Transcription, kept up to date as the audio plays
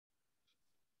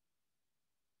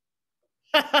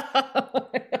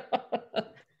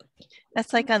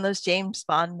That's like on those James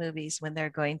Bond movies when they're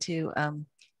going to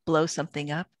blow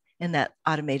something up and that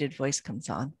automated voice comes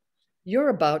on. You're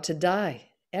about to die.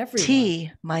 Everyone.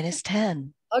 T minus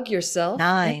 10, Hug yourself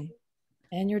 9,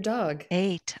 and your dog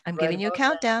 8. I'm right giving you a about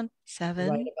countdown. now. Right 7.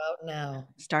 about now.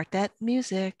 Start that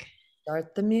music.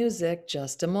 Start the music.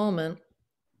 Just a moment.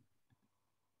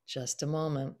 Just a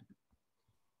moment.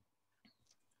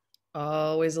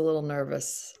 Always a little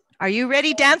nervous. Are you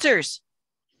ready, dancers?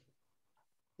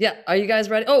 Yeah. Are you guys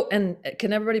ready? Oh, and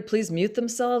can everybody please mute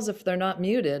themselves if they're not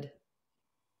muted?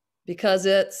 Because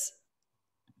it's.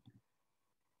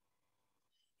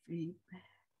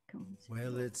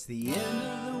 Well, it's the end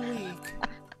of the week.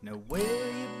 Now where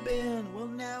you been? Well,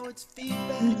 now it's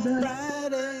Feedback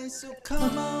Friday, so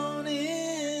come on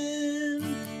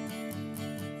in.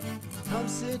 Come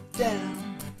sit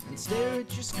down and stare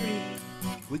at your screen.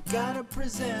 We got a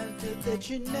presenter that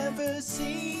you never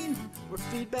seen. We're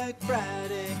Feedback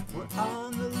Friday, we're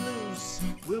on the loose.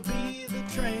 We'll be the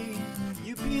train,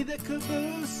 you be the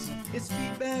caboose. It's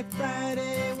Feedback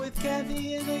Friday with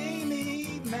Kathy and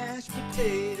Amy. Mashed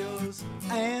potatoes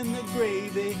and the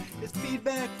gravy. It's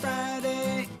Feedback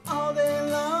Friday all day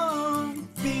long.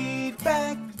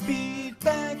 Feedback,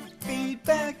 feedback,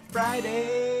 Feedback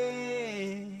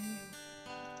Friday.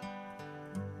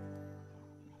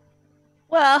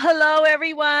 Well, hello,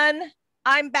 everyone.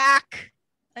 I'm back.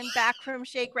 I'm back from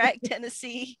Shake Rag,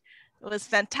 Tennessee. It was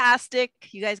fantastic.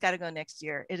 You guys got to go next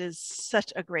year. It is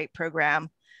such a great program.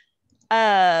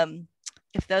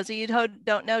 If those of you who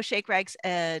don't know, Shake Rag's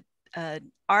an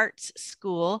arts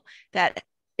school that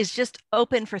is just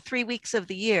open for 3 weeks of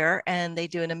the year, and they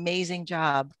do an amazing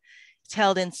job. It's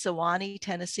held in Sewanee,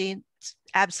 Tennessee. It's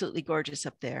absolutely gorgeous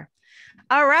up there.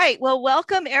 All right. Well,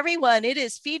 welcome everyone. It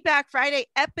is Feedback Friday,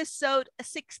 episode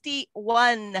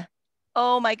 61.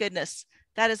 Oh my goodness.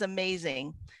 That is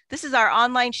amazing. This is our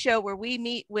online show where we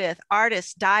meet with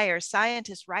artists, dyers,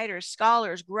 scientists, writers,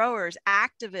 scholars, growers,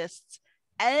 activists,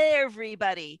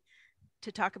 everybody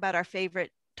to talk about our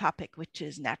favorite topic, which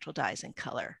is natural dyes and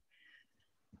color.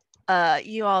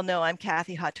 You all know I'm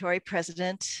Kathy Hattori,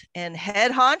 president and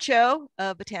head honcho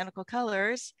of Botanical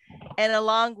Colors. And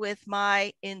along with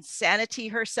my insanity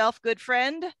herself, good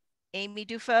friend, Amy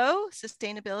Dufault,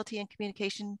 sustainability and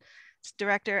communications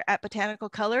director at Botanical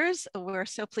Colors, we're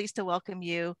so pleased to welcome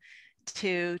you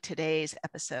to today's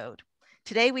episode.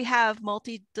 Today we have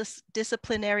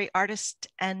multidisciplinary artist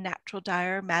and natural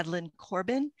dyer, Madelaine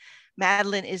Corbin.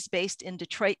 Madelaine is based in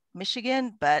Detroit,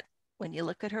 Michigan, but when you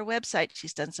look at her website,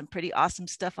 she's done some pretty awesome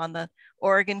stuff on the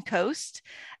Oregon coast,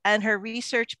 and her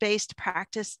research-based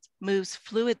practice moves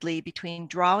fluidly between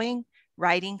drawing,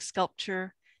 writing,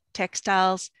 sculpture,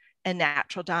 textiles, and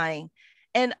natural dyeing.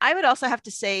 And I would also have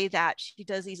to say that she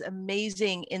does these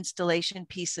amazing installation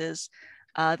pieces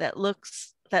that look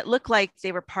like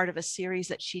they were part of a series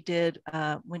that she did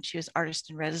when she was artist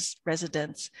in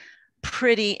residence.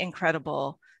 Pretty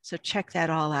incredible. So check that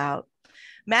all out.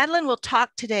 Madelaine will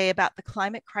talk today about the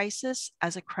climate crisis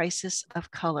as a crisis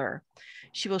of color.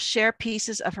 She will share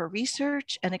pieces of her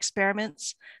research and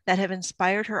experiments that have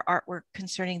inspired her artwork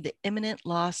concerning the imminent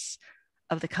loss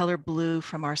of the color blue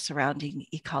from our surrounding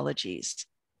ecologies.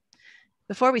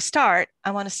 Before we start,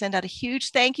 I want to send out a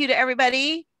huge thank you to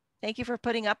everybody. Thank you for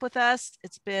putting up with us.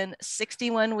 It's been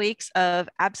 61 weeks of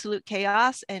absolute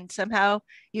chaos, and somehow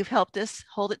you've helped us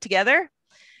hold it together.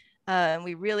 And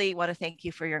we really want to thank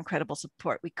you for your incredible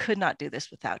support. We could not do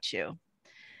this without you.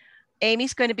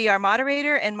 Amy's going to be our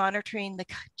moderator and monitoring the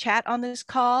chat on this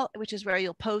call, which is where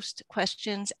you'll post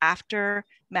questions after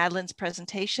Madelaine's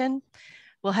presentation.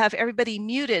 We'll have everybody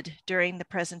muted during the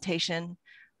presentation,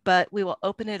 but we will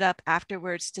open it up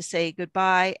afterwards to say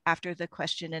goodbye after the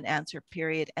question and answer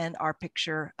period and our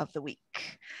picture of the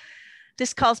week.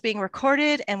 This call is being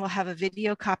recorded and we'll have a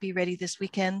video copy ready this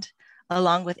weekend,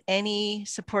 along with any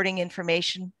supporting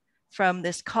information from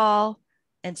this call.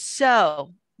 And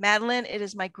so, Madelaine, it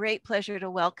is my great pleasure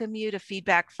to welcome you to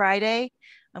Feedback Friday.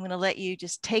 I'm gonna let you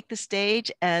just take the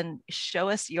stage and show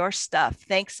us your stuff.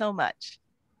 Thanks so much.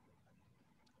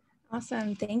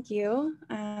 Awesome, thank you.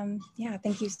 Yeah,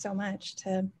 thank you so much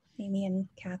to Amy and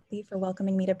Kathy for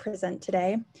welcoming me to present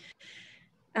today.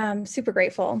 I'm super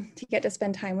grateful to get to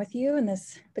spend time with you in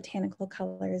this Botanical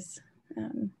Colors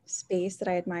space that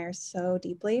I admire so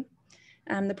deeply.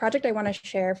 The project I want to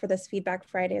share for this Feedback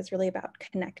Friday is really about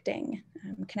connecting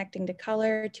to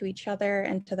color, to each other,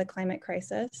 and to the climate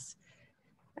crisis.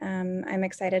 I'm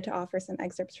excited to offer some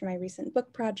excerpts from my recent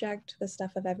book project, The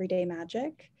Stuff of Everyday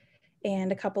Magic,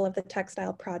 and a couple of the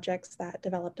textile projects that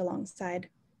developed alongside.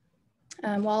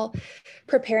 While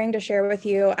preparing to share with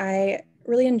you, I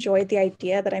really enjoyed the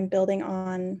idea that I'm building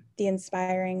on the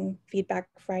inspiring Feedback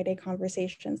Friday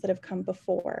conversations that have come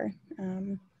before.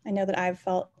 I know that I've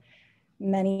felt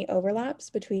many overlaps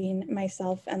between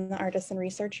myself and the artists and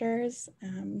researchers.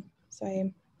 So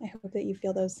I hope that you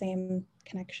feel those same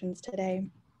connections today.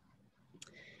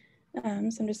 So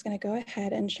I'm just going to go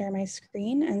ahead and share my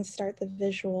screen and start the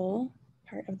visual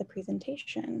part of the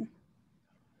presentation.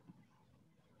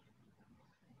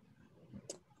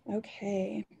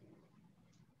 Okay.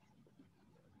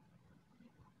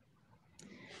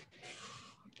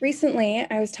 Recently,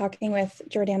 I was talking with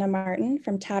Jordana Martin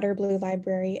from Tatter Blue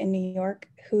Library in New York,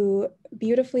 who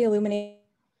beautifully illuminated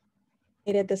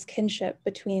this kinship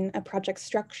between a project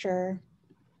structure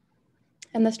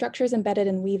and the structures embedded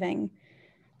in weaving.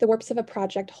 The warps of a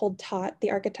project hold taut the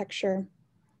architecture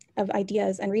of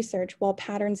ideas and research, while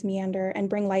patterns meander and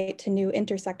bring light to new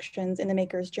intersections in the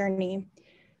maker's journey.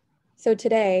 So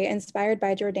today, inspired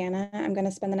by Jordana, I'm going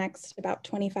to spend the next about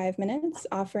 25 minutes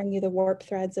offering you the warp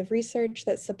threads of research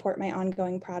that support my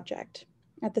ongoing project.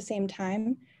 At the same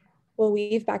time, we'll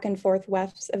weave back and forth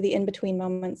wefts of the in-between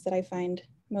moments that I find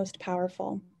most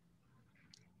powerful.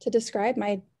 To describe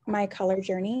my color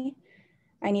journey,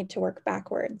 I need to work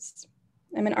backwards.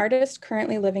 I'm an artist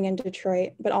currently living in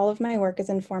Detroit, but all of my work is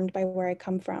informed by where I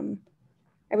come from.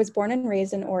 I was born and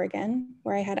raised in Oregon,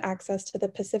 where I had access to the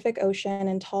Pacific Ocean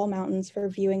and tall mountains for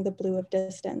viewing the blue of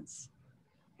distance.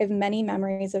 I have many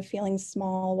memories of feeling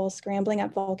small while scrambling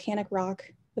up the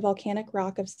volcanic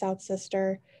rock of South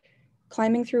Sister,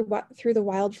 climbing through the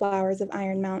wildflowers of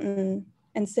Iron Mountain,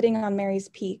 and sitting on Mary's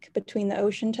Peak between the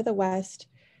ocean to the west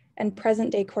and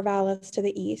present-day Corvallis to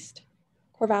the east.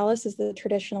 Corvallis is the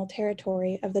traditional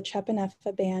territory of the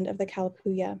Chepanefa band of the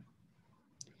Kalapuya.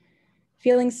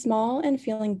 Feeling small and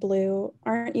feeling blue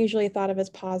aren't usually thought of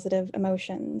as positive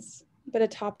emotions, but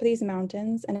atop these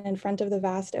mountains and in front of the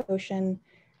vast ocean,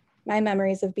 my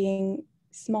memories of being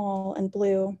small and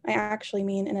blue, I actually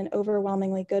mean in an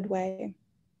overwhelmingly good way.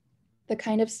 The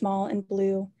kind of small and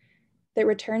blue that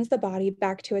returns the body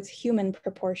back to its human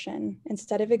proportion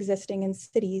instead of existing in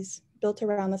cities built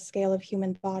around the scale of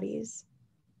human bodies.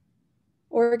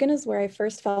 Oregon is where I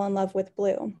first fell in love with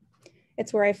blue.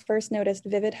 It's where I first noticed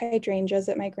vivid hydrangeas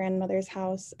at my grandmother's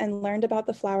house and learned about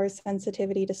the flower's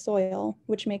sensitivity to soil,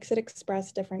 which makes it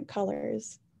express different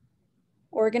colors.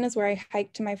 Oregon is where I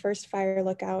hiked to my first fire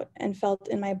lookout and felt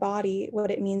in my body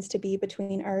what it means to be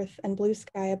between earth and blue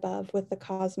sky above with the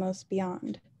cosmos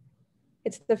beyond.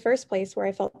 It's the first place where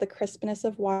I felt the crispness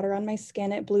of water on my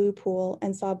skin at Blue Pool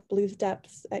and saw blue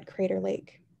depths at Crater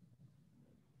Lake.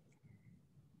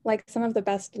 Like some of the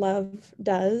best love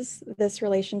does, this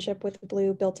relationship with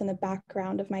blue built in the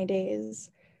background of my days.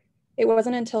 It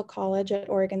wasn't until college at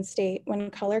Oregon State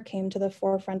when color came to the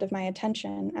forefront of my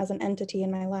attention as an entity in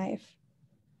my life.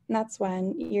 And that's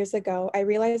when, years ago, I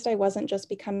realized I wasn't just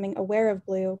becoming aware of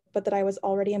blue, but that I was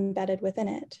already embedded within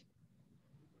it.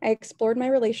 I explored my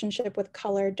relationship with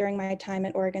color during my time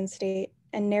at Oregon State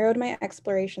and narrowed my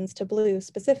explorations to blue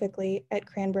specifically at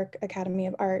Cranbrook Academy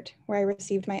of Art, where I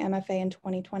received my MFA in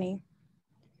 2020.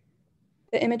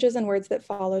 The images and words that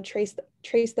follow trace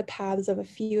the paths of a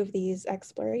few of these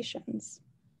explorations.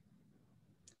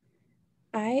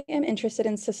 I am interested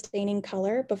in sustaining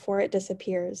color before it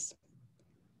disappears.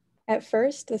 At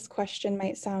first, this question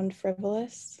might sound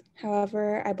frivolous.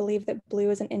 However, I believe that blue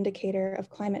is an indicator of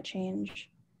climate change.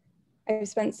 I've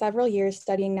spent several years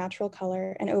studying natural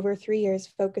color and over 3 years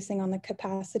focusing on the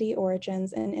capacity,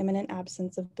 origins, and imminent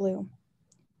absence of blue.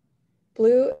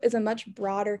 Blue is a much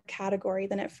broader category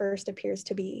than it first appears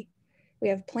to be. We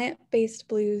have plant-based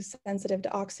blues sensitive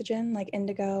to oxygen, like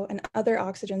indigo, and other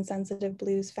oxygen-sensitive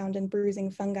blues found in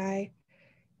bruising fungi.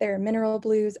 There are mineral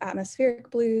blues, atmospheric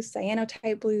blues,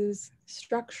 cyanotype blues,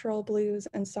 structural blues,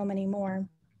 and so many more.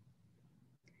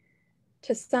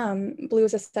 To some, blue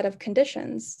is a set of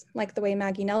conditions, like the way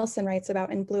Maggie Nelson writes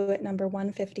about in Blue at number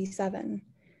 157.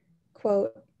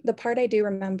 Quote, "The part I do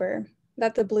remember,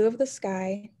 that the blue of the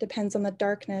sky depends on the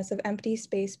darkness of empty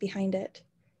space behind it.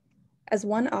 As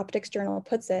one optics journal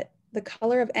puts it, the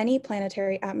color of any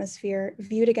planetary atmosphere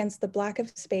viewed against the black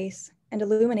of space and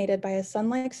illuminated by a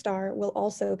sun-like star will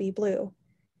also be blue.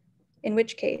 In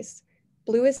which case,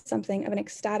 blue is something of an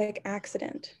ecstatic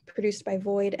accident produced by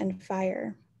void and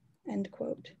fire." End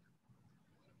quote.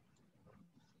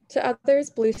 To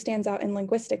others, blue stands out in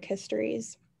linguistic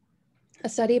histories. A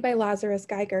study by Lazarus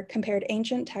Geiger compared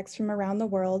ancient texts from around the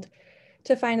world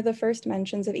to find the first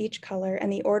mentions of each color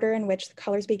and the order in which the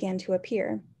colors began to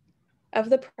appear.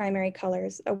 Of the primary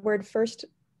colors, a word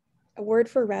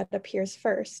for red appears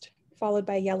first, followed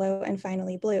by yellow and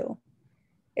finally blue.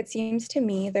 It seems to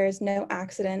me there is no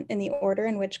accident in the order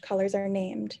in which colors are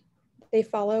named. They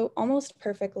follow almost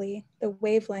perfectly the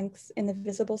wavelengths in the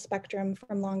visible spectrum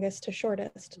from longest to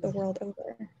shortest the world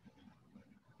over.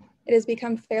 It has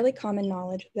become fairly common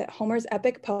knowledge that Homer's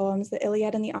epic poems, the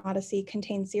Iliad and the Odyssey,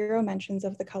 contain 0 mentions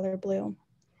of the color blue.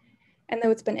 And though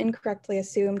it's been incorrectly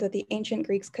assumed that the ancient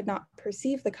Greeks could not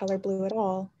perceive the color blue at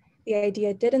all, the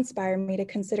idea did inspire me to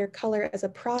consider color as a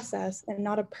process and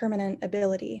not a permanent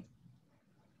ability.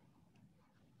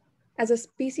 As a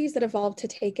species that evolved to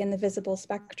take in the visible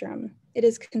spectrum, it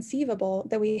is conceivable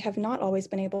that we have not always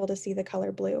been able to see the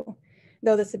color blue,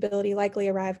 though this ability likely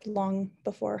arrived long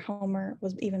before Homer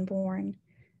was even born.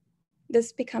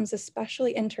 This becomes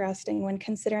especially interesting when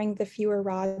considering the fewer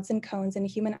rods and cones in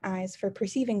human eyes for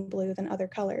perceiving blue than other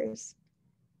colors.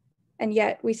 And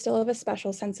yet, we still have a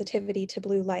special sensitivity to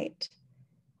blue light.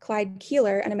 Clyde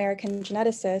Keeler, an American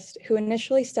geneticist who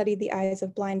initially studied the eyes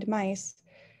of blind mice,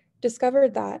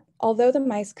 discovered that although the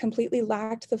mice completely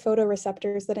lacked the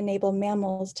photoreceptors that enable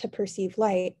mammals to perceive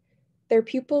light, their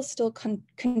pupils still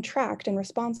contract in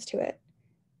response to it.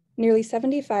 Nearly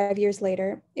 75 years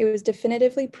later, it was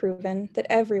definitively proven that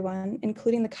everyone,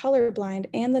 including the colorblind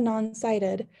and the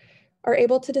non-sighted, are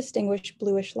able to distinguish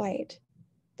bluish light.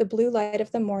 The blue light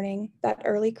of the morning, that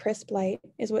early crisp light,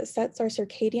 is what sets our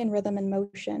circadian rhythm in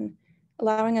motion,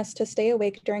 allowing us to stay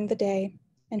awake during the day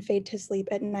and fade to sleep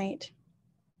at night.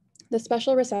 The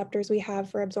special receptors we have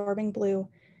for absorbing blue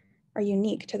are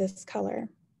unique to this color.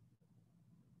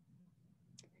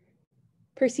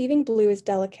 Perceiving blue is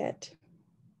delicate.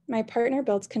 My partner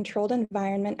builds controlled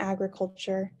environment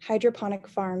agriculture, hydroponic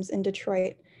farms in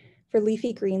Detroit for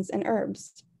leafy greens and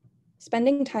herbs.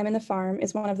 Spending time in the farm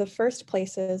is one of the first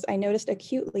places I noticed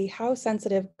acutely how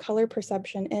sensitive color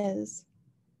perception is.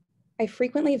 I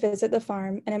frequently visit the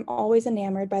farm and am always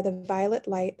enamored by the violet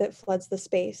light that floods the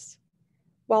space.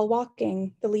 While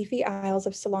walking the leafy aisles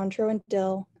of cilantro and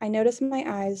dill, I notice my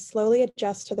eyes slowly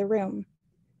adjust to the room.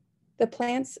 The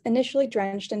plants, initially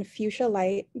drenched in fuchsia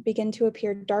light, begin to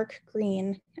appear dark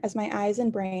green as my eyes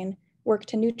and brain work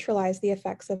to neutralize the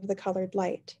effects of the colored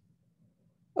light.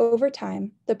 Over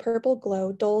time, the purple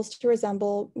glow dulls to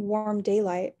resemble warm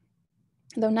daylight,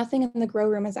 though nothing in the grow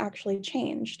room has actually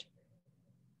changed.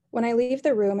 When I leave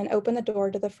the room and open the door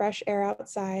to the fresh air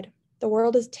outside, the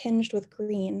world is tinged with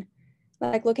green,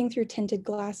 like looking through tinted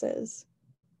glasses.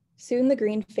 Soon the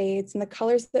green fades and the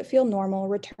colors that feel normal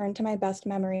return to my best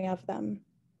memory of them.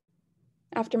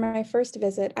 After my first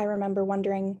visit, I remember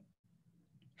wondering,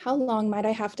 how long might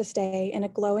I have to stay in a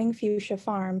glowing fuchsia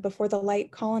farm before the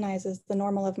light colonizes the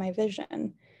normal of my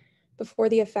vision, before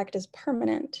the effect is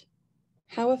permanent?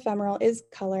 How ephemeral is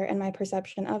color and my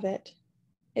perception of it?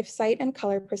 If sight and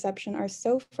color perception are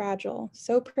so fragile,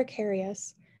 so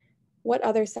precarious, what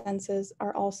other senses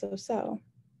are also so?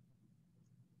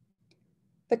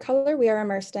 The color we are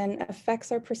immersed in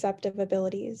affects our perceptive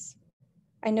abilities.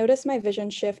 I notice my vision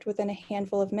shift within a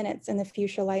handful of minutes in the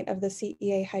fuchsia light of the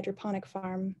CEA hydroponic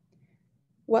farm.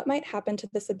 What might happen to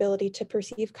this ability to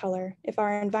perceive color if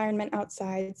our environment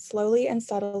outside slowly and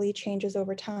subtly changes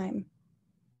over time?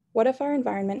 What if our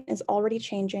environment is already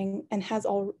changing and has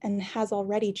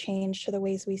already changed to the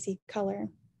ways we see color?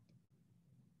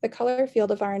 The color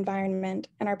field of our environment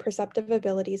and our perceptive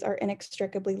abilities are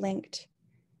inextricably linked.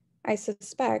 I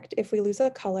suspect if we lose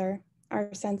a color,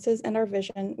 our senses and our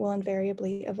vision will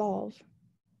invariably evolve.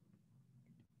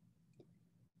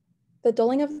 The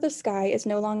dulling of the sky is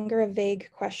no longer a vague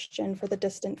question for the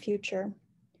distant future.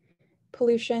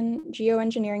 Pollution,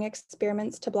 geoengineering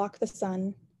experiments to block the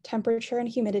sun, temperature and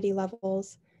humidity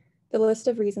levels, the list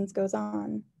of reasons goes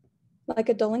on. Like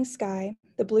a dulling sky,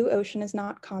 the blue ocean is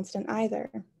not constant either.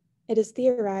 It is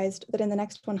theorized that in the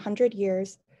next 100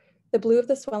 years, the blue of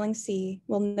the swelling sea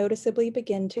will noticeably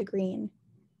begin to green.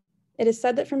 It is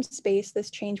said that from space, this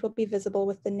change will be visible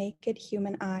with the naked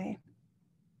human eye.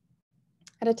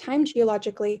 At a time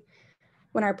geologically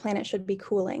when our planet should be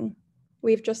cooling,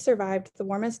 we've just survived the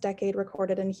warmest decade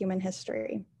recorded in human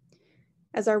history.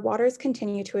 As our waters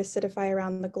continue to acidify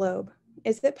around the globe,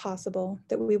 is it possible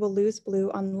that we will lose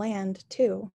blue on land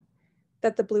too?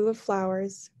 That the blue of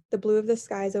flowers, the blue of the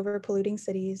skies over polluting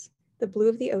cities, the blue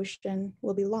of the ocean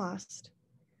will be lost?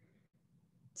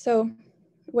 So,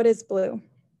 what is blue?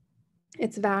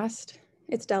 It's vast,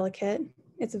 it's delicate,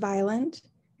 it's violent,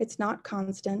 it's not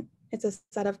constant, it's a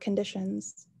set of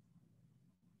conditions.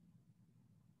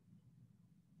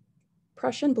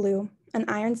 Prussian blue, an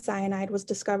iron cyanide, was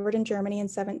discovered in Germany in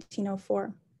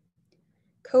 1704.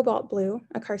 Cobalt blue,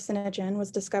 a carcinogen,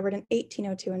 was discovered in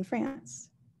 1802 in France.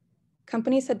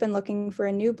 Companies had been looking for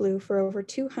a new blue for over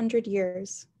 200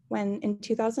 years, when in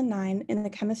 2009, in the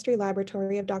chemistry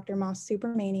laboratory of Dr. Moss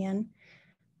Subramanian,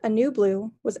 a new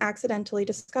blue was accidentally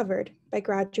discovered by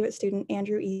graduate student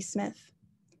Andrew E. Smith.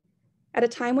 At a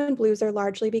time when blues are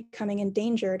largely becoming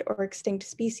endangered or extinct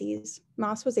species,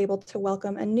 Moss was able to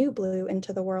welcome a new blue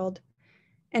into the world.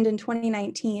 And in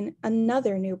 2019,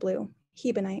 another new blue,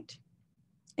 Hebonite.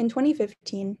 In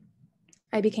 2015,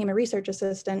 I became a research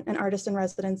assistant and artist in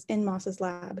residence in Moss's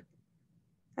lab.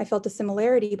 I felt a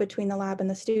similarity between the lab and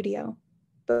the studio.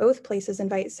 Both places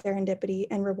invite serendipity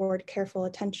and reward careful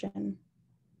attention.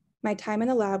 My time in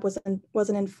the lab was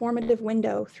an informative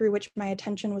window through which my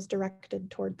attention was directed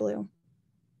toward blue.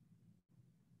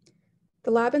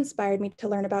 The lab inspired me to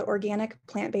learn about organic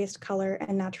plant-based color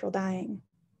and natural dyeing.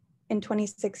 In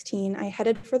 2016, I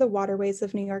headed for the waterways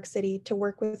of New York City to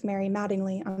work with Mary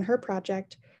Mattingly on her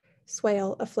project,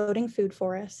 Swale, a Floating Food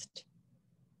Forest.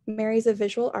 Mary's a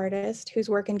visual artist whose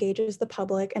work engages the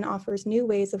public and offers new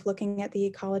ways of looking at the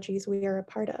ecologies we are a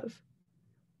part of.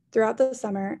 Throughout the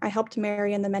summer, I helped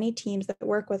Mary and the many teams that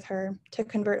work with her to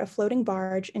convert a floating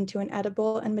barge into an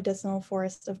edible and medicinal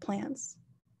forest of plants.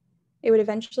 It would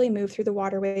eventually move through the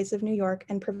waterways of New York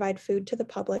and provide food to the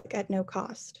public at no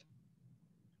cost.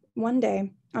 One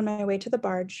day, on my way to the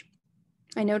barge,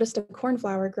 I noticed a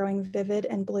cornflower growing vivid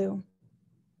and blue.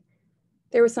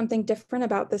 There was something different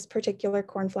about this particular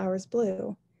cornflower's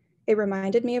blue. It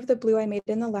reminded me of the blue I made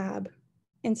in the lab.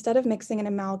 Instead of mixing an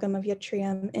amalgam of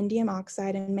yttrium, indium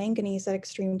oxide, and manganese at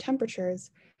extreme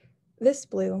temperatures, this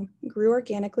blue grew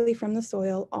organically from the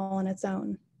soil all on its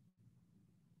own.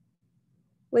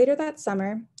 Later that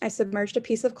summer, I submerged a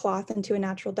piece of cloth into a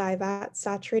natural dye vat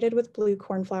saturated with blue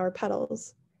cornflower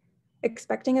petals.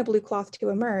 Expecting a blue cloth to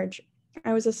emerge,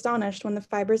 I was astonished when the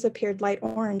fibers appeared light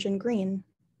orange and green.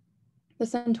 The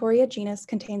Centaurea genus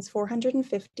contains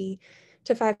 450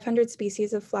 to 500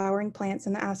 species of flowering plants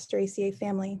in the Asteraceae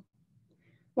family.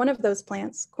 One of those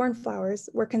plants, cornflowers,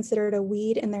 were considered a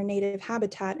weed in their native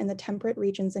habitat in the temperate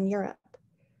regions in Europe.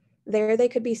 There they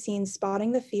could be seen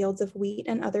spotting the fields of wheat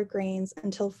and other grains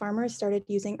until farmers started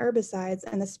using herbicides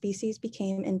and the species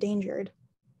became endangered.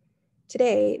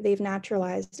 Today, they've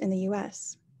naturalized in the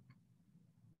US.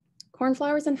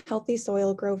 Cornflowers in healthy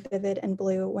soil grow vivid and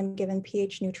blue when given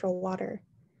pH-neutral water.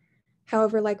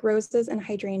 However, like roses and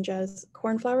hydrangeas,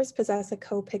 cornflowers possess a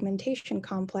copigmentation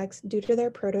complex due to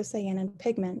their protocyanin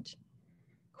pigment.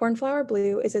 Cornflower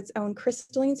blue is its own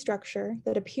crystalline structure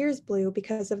that appears blue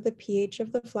because of the pH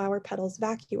of the flower petals'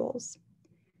 vacuoles.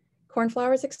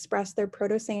 Cornflowers express their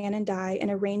protocyanin dye in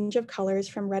a range of colors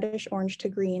from reddish orange to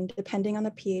green, depending on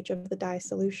the pH of the dye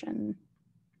solution.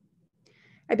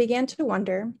 I began to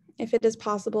wonder if it is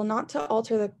possible not to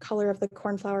alter the color of the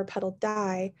cornflower petal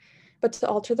dye, but to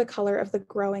alter the color of the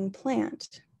growing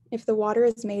plant. If the water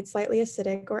is made slightly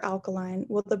acidic or alkaline,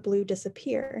 will the blue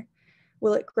disappear?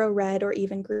 Will it grow red or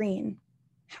even green?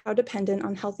 How dependent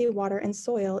on healthy water and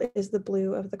soil is the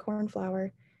blue of the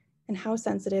cornflower, and how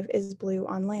sensitive is blue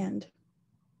on land?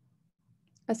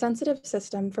 A sensitive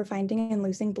system for finding and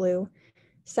losing blue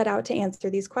set out to answer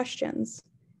these questions.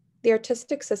 The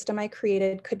artistic system I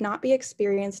created could not be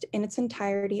experienced in its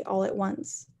entirety all at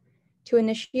once. To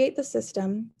initiate the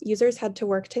system, users had to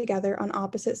work together on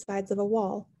opposite sides of a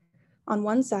wall. On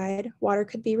one side, water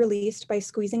could be released by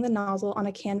squeezing the nozzle on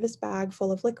a canvas bag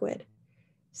full of liquid.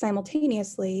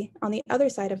 Simultaneously, on the other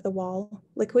side of the wall,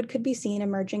 liquid could be seen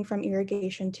emerging from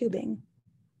irrigation tubing.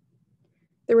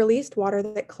 The released water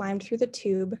that climbed through the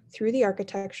tube, through the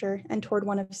architecture, and toward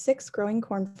one of 6 growing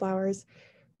cornflowers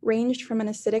ranged from an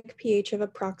acidic pH of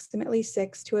approximately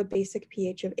 6 to a basic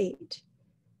pH of 8.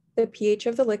 The pH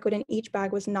of the liquid in each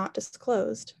bag was not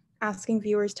disclosed, asking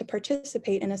viewers to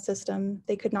participate in a system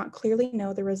they could not clearly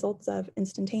know the results of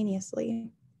instantaneously.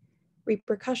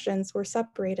 Repercussions were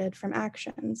separated from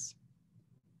actions.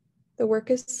 The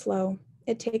work is slow.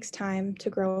 It takes time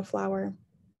to grow a flower.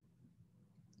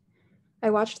 I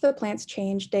watched the plants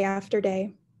change day after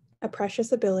day, a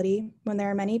precious ability when there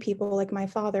are many people like my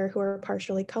father who are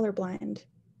partially colorblind.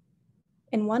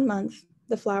 In 1 month,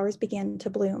 the flowers began to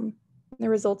bloom. The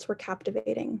results were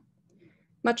captivating.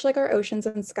 Much like our oceans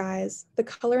and skies, the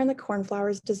color in the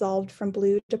cornflowers dissolved from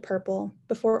blue to purple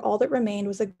before all that remained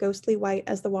was a ghostly white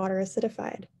as the water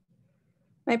acidified.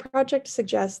 My project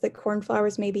suggests that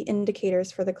cornflowers may be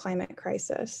indicators for the climate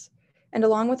crisis, and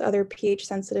along with other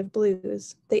pH-sensitive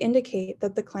blues, they indicate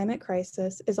that the climate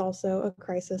crisis is also a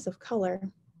crisis of color.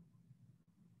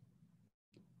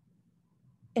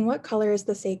 In What Color is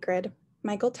the Sacred?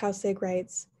 Michael Taussig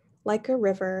writes, like a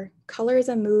river, color is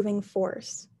a moving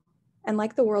force. And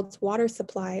like the world's water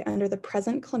supply under the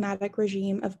present climatic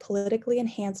regime of politically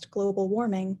enhanced global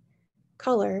warming,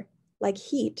 color, like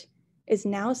heat, is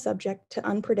now subject to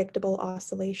unpredictable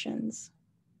oscillations.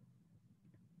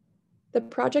 The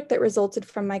project that resulted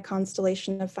from my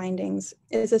constellation of findings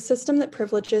is a system that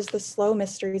privileges the slow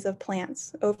mysteries of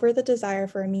plants over the desire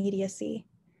for immediacy.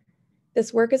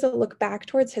 This work is a look back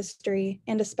towards history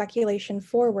and a speculation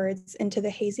forwards into the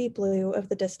hazy blue of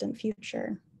the distant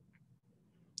future.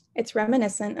 It's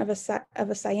reminiscent of a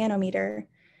cyanometer,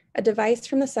 a device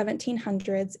from the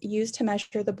 1700s used to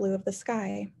measure the blue of the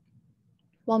sky.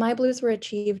 While my blues were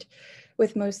achieved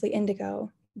with mostly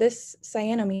indigo, this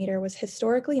cyanometer was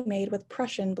historically made with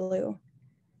Prussian blue.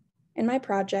 In my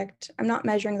project, I'm not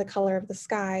measuring the color of the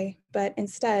sky, but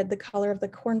instead the color of the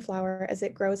cornflower as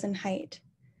it grows in height.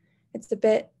 It's a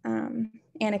bit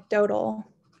anecdotal,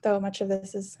 though much of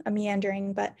this is a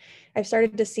meandering, but I've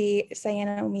started to see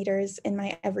cyanometers in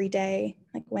my everyday,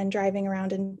 like when driving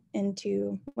around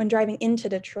when driving into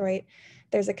Detroit,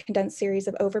 there's a condensed series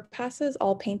of overpasses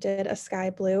all painted a sky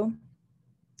blue.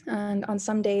 And on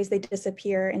some days they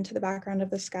disappear into the background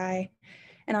of the sky.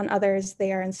 And on others,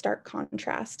 they are in stark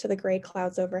contrast to the gray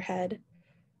clouds overhead.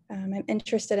 I'm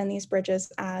interested in these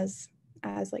bridges as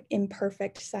like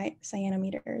imperfect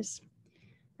cyanometers.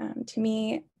 To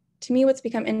me, what's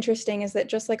become interesting is that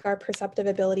just like our perceptive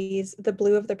abilities, the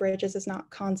blue of the bridges is not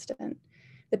constant.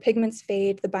 The pigments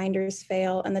fade, the binders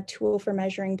fail, and the tool for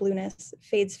measuring blueness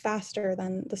fades faster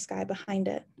than the sky behind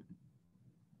it.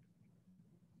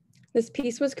 This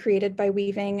piece was created by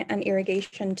weaving an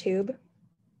irrigation tube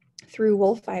through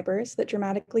wool fibers that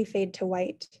dramatically fade to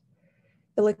white.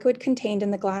 The liquid contained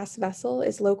in the glass vessel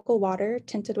is local water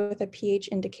tinted with a pH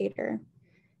indicator.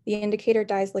 The indicator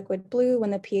dyes liquid blue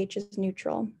when the pH is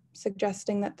neutral,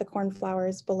 suggesting that the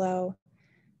cornflowers below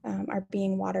are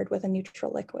being watered with a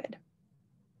neutral liquid.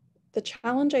 The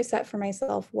challenge I set for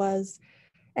myself was,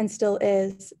 and still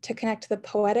is, to connect the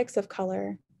poetics of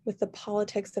color with the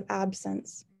politics of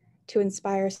absence to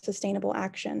inspire sustainable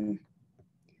action.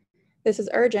 This is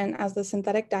urgent as the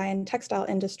synthetic dye and textile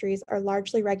industries are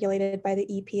largely regulated by the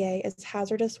EPA as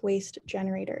hazardous waste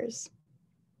generators.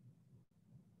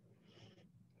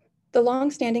 The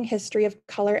long-standing history of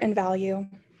color and value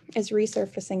is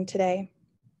resurfacing today.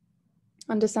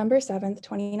 On December 7th,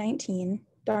 2019,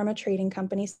 Dharma Trading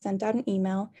Company sent out an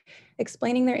email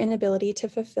explaining their inability to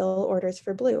fulfill orders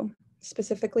for blue,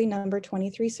 specifically number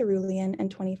 23 cerulean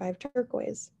and 25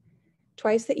 turquoise.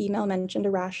 Twice the email mentioned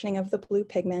a rationing of the blue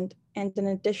pigment and an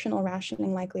additional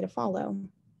rationing likely to follow.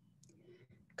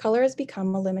 Color has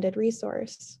become a limited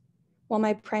resource. While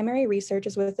my primary research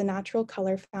is with the natural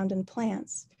color found in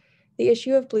plants, the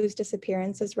issue of blue's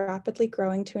disappearance is rapidly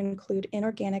growing to include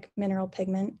inorganic mineral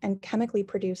pigment and chemically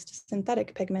produced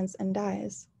synthetic pigments and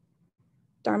dyes.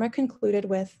 Dharma concluded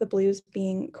with the blues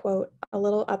being, quote, a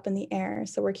little up in the air,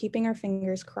 so we're keeping our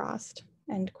fingers crossed,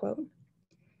 end quote.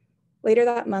 Later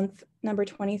that month, number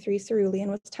 23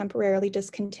 cerulean was temporarily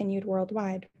discontinued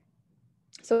worldwide.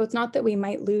 So it's not that we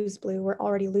might lose blue, we're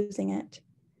already losing it.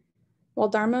 While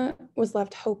Dharma was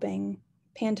left hoping,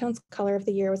 Pantone's color of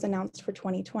the year was announced for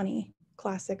 2020,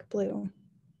 classic blue.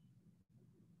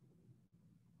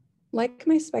 Like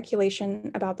my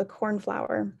speculation about the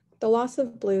cornflower, the loss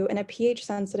of blue in a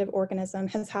pH-sensitive organism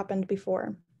has happened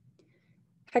before.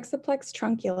 Hexaplex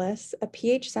trunculus, a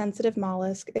pH-sensitive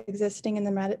mollusk existing in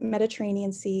the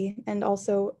Mediterranean Sea and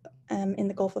also in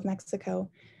the Gulf of Mexico,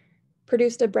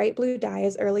 produced a bright blue dye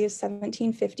as early as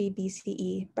 1750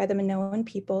 BCE by the Minoan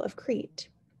people of Crete.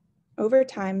 Over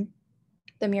time,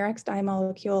 the murex dye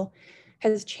molecule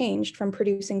has changed from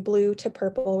producing blue to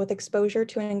purple with exposure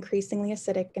to an increasingly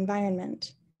acidic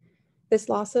environment. This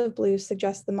loss of blue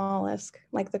suggests the mollusk,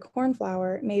 like the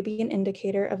cornflower, may be an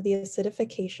indicator of the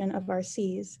acidification of our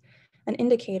seas, an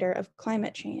indicator of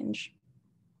climate change.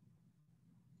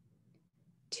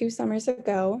 2 summers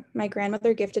ago, my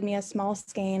grandmother gifted me a small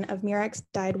skein of murex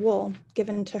dyed wool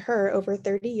given to her over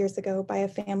 30 years ago by a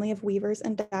family of weavers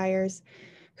and dyers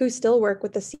who still work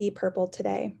with the sea purple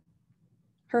today.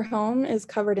 Her home is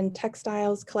covered in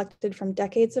textiles collected from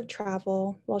decades of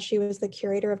travel while she was the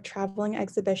curator of traveling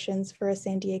exhibitions for a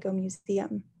San Diego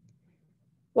museum.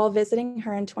 While visiting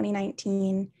her in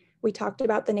 2019, we talked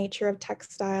about the nature of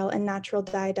textile and natural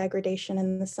dye degradation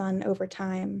in the sun over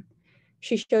time.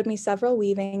 She showed me several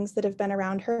weavings that have been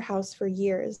around her house for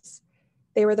years.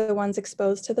 They were the ones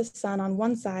exposed to the sun on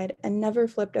one side and never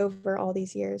flipped over all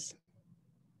these years.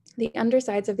 The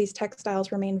undersides of these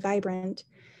textiles remain vibrant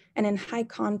and in high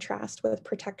contrast with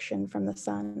protection from the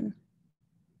sun.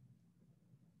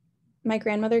 My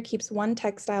grandmother keeps one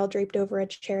textile draped over a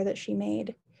chair that she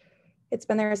made. It's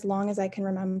been there as long as I can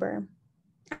remember.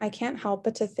 I can't help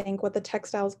but to think what the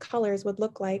textile's colors would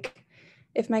look like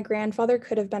If my grandfather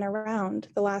could have been around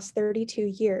the last 32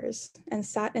 years and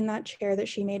sat in that chair that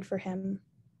she made for him,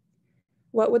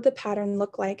 what would the pattern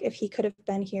look like if he could have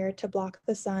been here to block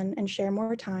the sun and share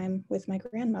more time with my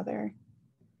grandmother?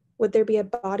 Would there be a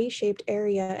body-shaped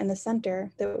area in the center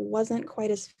that wasn't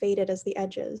quite as faded as the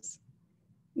edges?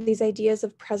 These ideas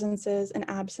of presences and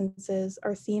absences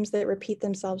are themes that repeat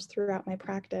themselves throughout my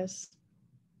practice.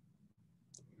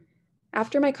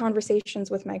 After my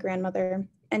conversations with my grandmother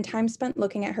and time spent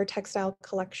looking at her textile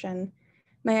collection,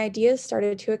 my ideas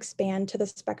started to expand to the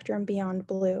spectrum beyond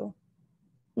blue.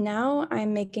 Now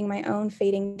I'm making my own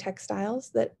fading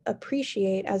textiles that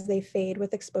appreciate as they fade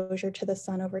with exposure to the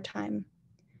sun over time.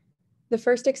 The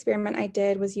first experiment I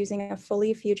did was using a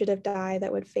fully fugitive dye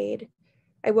that would fade.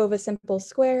 I wove a simple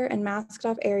square and masked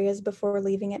off areas before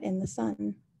leaving it in the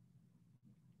sun.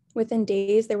 Within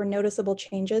days, there were noticeable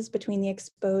changes between the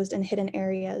exposed and hidden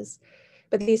areas,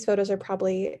 but these photos are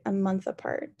probably a month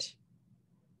apart.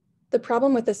 The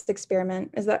problem with this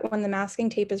experiment is that when the masking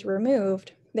tape is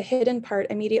removed, the hidden part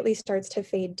immediately starts to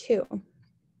fade too.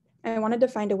 I wanted to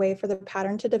find a way for the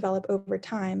pattern to develop over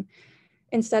time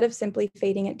instead of simply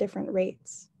fading at different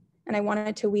rates. And I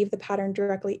wanted to weave the pattern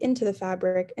directly into the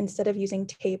fabric instead of using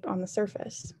tape on the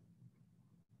surface.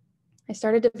 I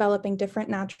started developing different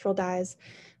natural dyes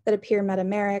that appear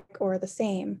metameric or the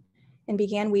same, and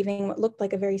began weaving what looked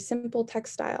like a very simple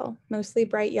textile, mostly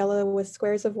bright yellow with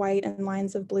squares of white and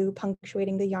lines of blue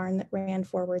punctuating the yarn that ran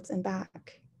forwards and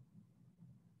back.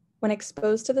 When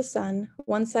exposed to the sun,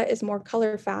 one set is more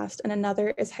color fast and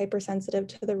another is hypersensitive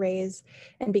to the rays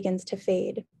and begins to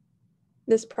fade.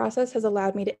 This process has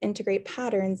allowed me to integrate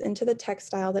patterns into the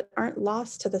textile that aren't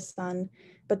lost to the sun,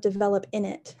 but develop in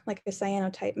it, like a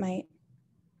cyanotype might.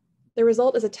 The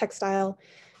result is a textile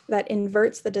that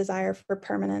inverts the desire for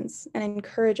permanence and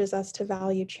encourages us to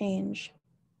value change.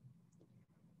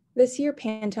 This year,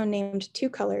 Pantone named 2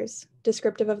 colors,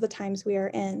 descriptive of the times we are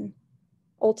in: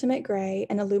 ultimate gray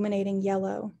and illuminating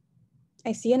yellow.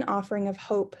 I see an offering of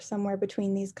hope somewhere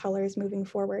between these colors moving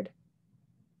forward.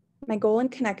 My goal in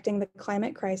connecting the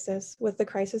climate crisis with the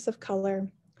crisis of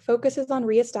color focuses on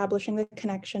reestablishing the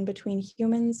connection between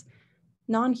humans,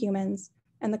 non-humans,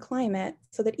 and the climate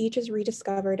so that each is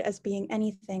rediscovered as being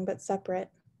anything but separate.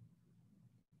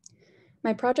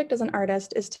 My project as an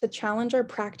artist is to challenge our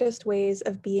practiced ways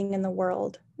of being in the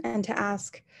world and to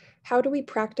ask, how do we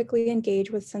practically engage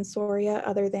with sensoria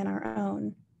other than our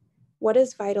own? What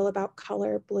is vital about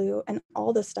color, blue, and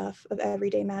all the stuff of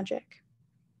everyday magic?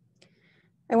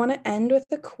 I want to end with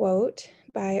a quote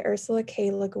by Ursula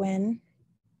K. Le Guin.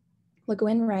 Le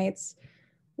Guin writes,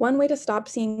 "One way to stop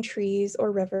seeing trees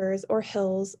or rivers or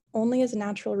hills only as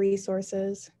natural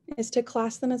resources is to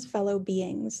class them as fellow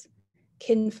beings,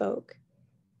 kinfolk.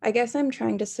 I guess I'm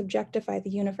trying to subjectify the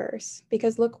universe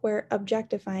because look where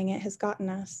objectifying it has gotten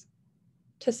us.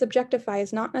 To subjectify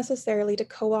is not necessarily to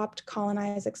co-opt,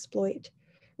 colonize, exploit.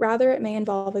 Rather, it may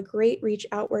involve a great reach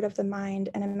outward of the mind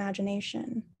and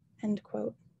imagination," end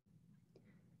quote.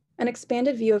 An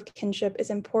expanded view of kinship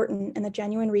is important in the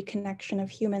genuine reconnection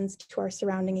of humans to our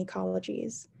surrounding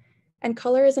ecologies, and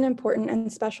color is an important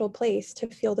and special place to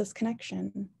feel this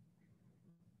connection.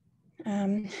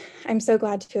 I'm so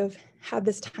glad to have had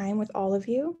this time with all of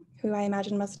you, who I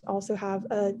imagine must also have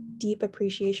a deep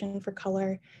appreciation for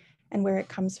color and where it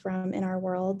comes from in our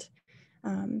world.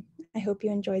 I hope you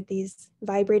enjoyed these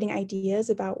vibrating ideas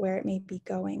about where it may be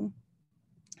going.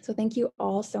 So thank you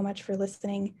all so much for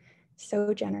listening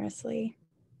so generously.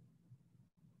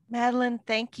 Madelaine,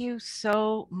 thank you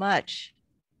so much.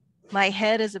 My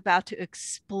head is about to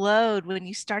explode when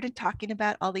you started talking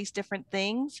about all these different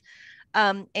things.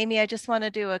 Amy, I just want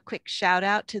to do a quick shout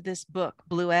out to this book,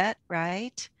 Bluette,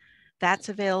 right? That's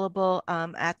available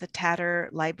at the Tatter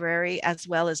Library, as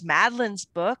well as Madelaine's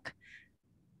book.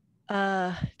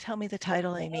 Tell me the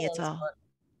title, Amy. It's all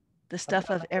the stuff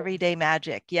of everyday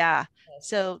magic. Yeah.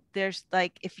 So there's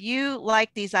like, if you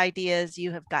like these ideas,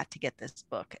 you have got to get this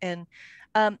book. And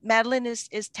Madelaine,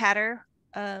 is Tatter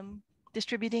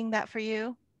distributing that for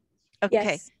you? Okay.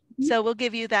 Yes. So we'll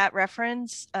give you that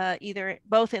reference, either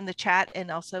both in the chat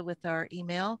and also with our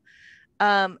email.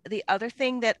 The other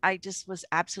thing that I just was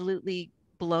absolutely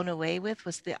blown away with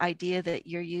was the idea that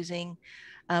you're using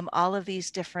all of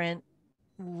these different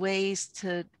ways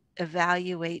to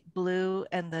evaluate blue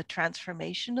and the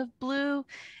transformation of blue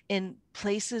in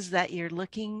places that you're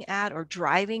looking at or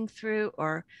driving through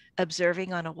or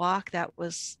observing on a walk. That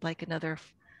was like another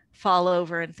fall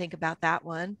over and think about that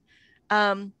one.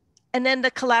 And then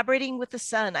the collaborating with the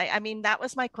sun. I mean, that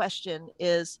was my question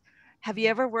is, have you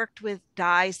ever worked with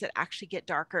dyes that actually get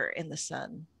darker in the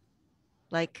sun?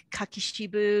 like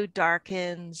kakishibu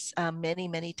darkens,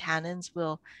 many tannins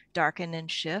will darken and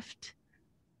shift.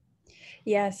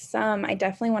 Yes, I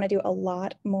definitely want to do a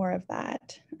lot more of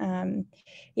that.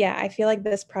 Yeah, I feel like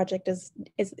this project is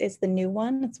the new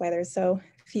one. That's why there's so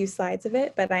few slides of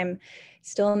it, but I'm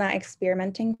still in that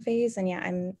experimenting phase. And yeah,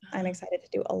 I'm excited to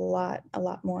do a lot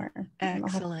more.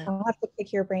 Excellent. I'll have to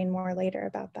pick your brain more later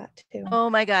about that too. Oh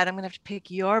my God, I'm gonna have to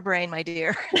pick your brain, my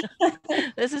dear.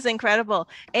 This is incredible.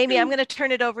 Amy, I'm gonna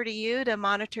turn it over to you to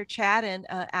monitor chat and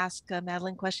ask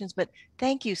Madelaine questions, but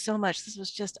thank you so much. This was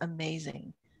just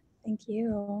amazing. Thank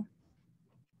you.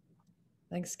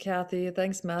 Thanks, Kathy.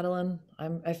 Thanks, Madelaine.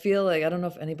 I feel like, I don't know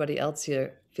if anybody else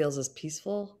here feels as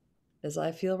peaceful as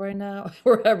I feel right now,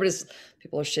 where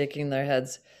people are shaking their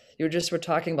heads. You were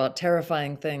talking about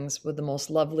terrifying things with the most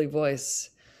lovely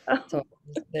voice. Oh. So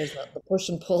there's the push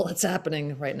and pull that's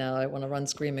happening right now. I want to run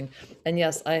screaming. And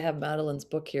yes, I have Madeleine's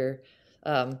book here,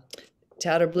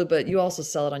 Tattered Blue, but you also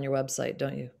sell it on your website,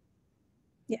 don't you?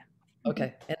 Yeah.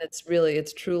 Okay. And it's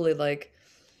truly like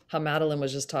how Madelaine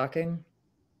was just talking,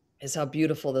 is how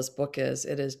beautiful this book is.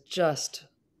 It is just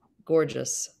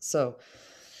gorgeous. So,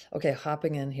 okay,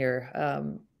 hopping in here.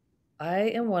 I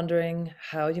am wondering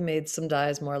how you made some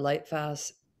dyes more light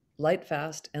fast,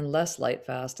 and less light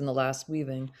fast in the last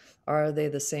weaving. Are they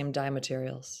the same dye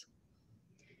materials?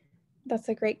 That's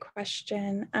a great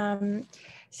question.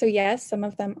 So yes, some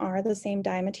of them are the same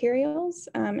dye materials,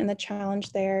 and the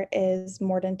challenge there is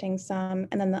mordanting some,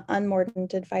 and then the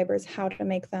unmordanted fibers, how to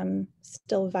make them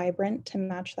still vibrant to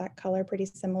match that color pretty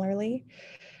similarly.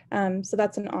 So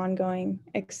that's an ongoing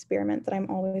experiment that I'm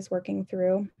always working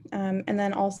through. And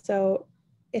then also,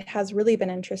 it has really been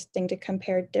interesting to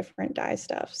compare different dye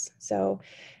stuffs. So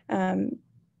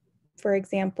for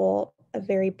example, a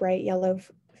very bright yellow,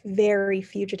 very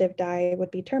fugitive dye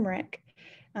would be turmeric.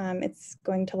 It's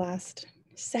going to last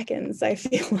seconds, I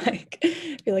feel like.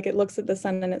 I feel like it looks at the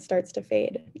sun and it starts to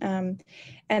fade. And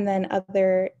then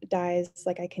other dyes,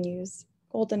 like I can use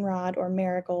goldenrod or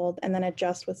marigold and then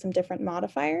adjust with some different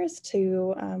modifiers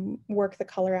to work the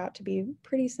color out to be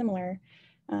pretty similar,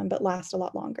 but last a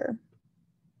lot longer.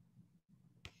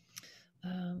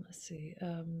 Let's see.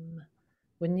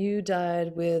 When you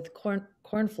dyed with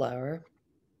cornflower,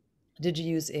 did you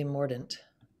use a mordant?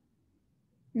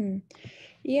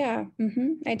 Yeah,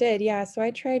 I did. Yeah, so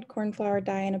I tried cornflower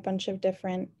dye in a bunch of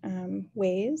different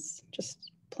ways,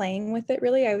 just playing with it.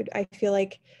 Really, I feel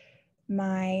like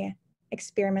my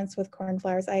experiments with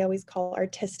cornflowers I always call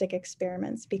artistic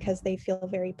experiments because they feel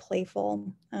very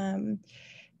playful.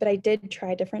 But I did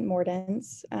try different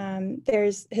mordants.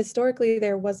 Historically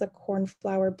there was a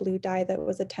cornflower blue dye that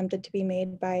was attempted to be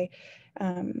made by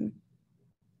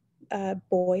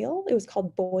Boyle. It was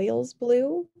called Boyle's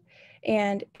Blue,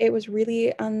 and it was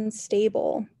really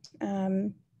unstable.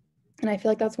 And I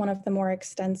feel like that's one of the more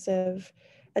extensive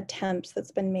attempts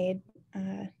that's been made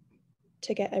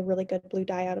to get a really good blue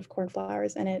dye out of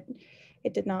cornflowers, and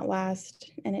it did not last,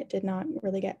 and it did not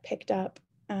really get picked up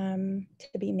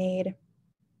to be made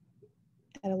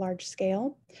at a large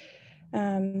scale.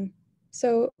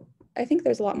 So I think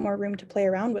there's a lot more room to play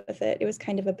around with it. It was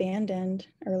kind of abandoned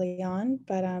early on,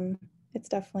 but it's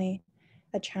definitely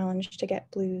a challenge to get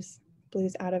blues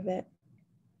out of it.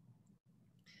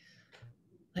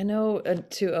 I know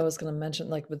too, I was going to mention,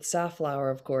 like with safflower,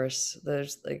 of course,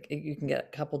 there's like, you can get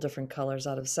a couple different colors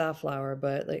out of safflower,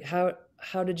 but like how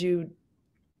did you,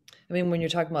 I mean, when you're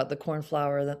talking about the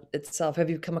cornflower itself, have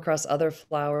you come across other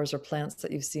flowers or plants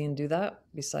that you've seen do that?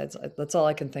 Besides, that's all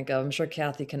I can think of. I'm sure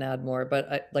Kathy can add more,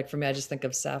 but like for me, I just think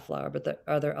of safflower, but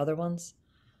are there other ones?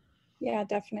 Yeah,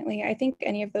 definitely. I think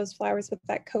any of those flowers with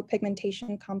that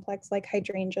co-pigmentation complex like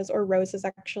hydrangeas or roses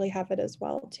actually have it as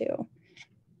well too.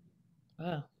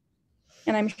 Wow.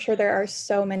 And I'm sure there are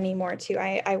so many more too.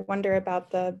 I wonder about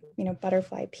the,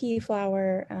 butterfly pea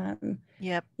flower.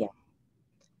 Yep. Yeah.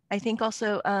 I think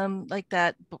also like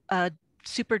that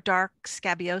super dark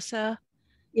scabiosa.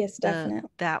 Yes, definitely.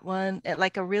 That one,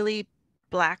 like a really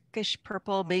blackish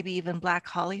purple, maybe even black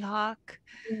hollyhock.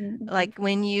 Mm-hmm. Like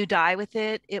when you dye with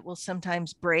it, it will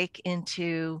sometimes break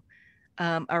into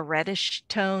a reddish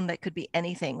tone that could be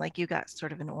anything. Like you got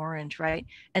sort of an orange, right?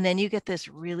 And then you get this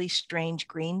really strange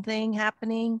green thing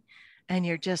happening and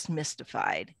you're just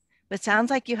mystified. But it sounds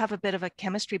like you have a bit of a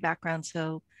chemistry background.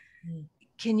 So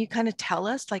can you kind of tell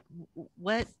us like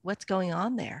what's going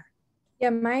on there?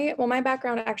 Yeah, my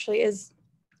background actually is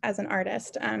as an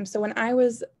artist. So when I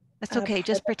was That's okay,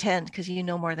 just pretend because you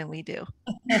know more than we do.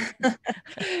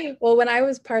 Well, when I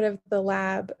was part of the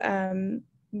lab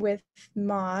with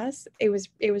Moss, it was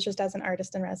just as an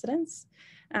artist in residence.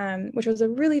 which was a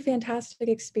really fantastic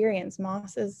experience.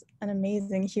 Moss is an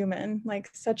amazing human, like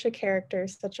such a character,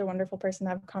 such a wonderful person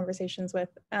to have conversations with.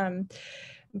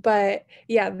 But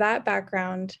yeah, that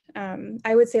background,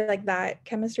 I would say like that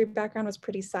chemistry background was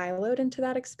pretty siloed into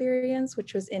that experience,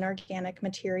 which was inorganic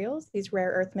materials, these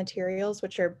rare earth materials,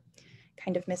 which are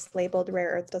kind of mislabeled.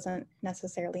 Rare earth doesn't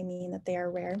necessarily mean that they are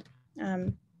rare.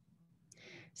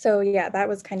 So yeah, that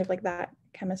was kind of like that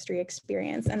chemistry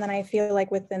experience. And then I feel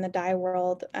like within the dye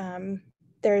world,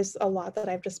 there's a lot that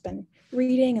I've just been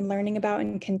reading and learning about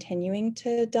and continuing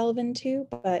to delve into,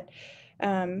 but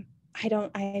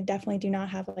I definitely do not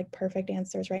have like perfect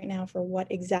answers right now for what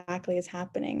exactly is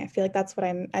happening. I feel like that's what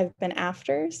I've been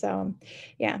after. So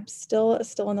yeah, still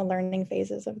in the learning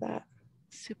phases of that.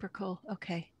 Super cool.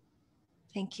 Okay.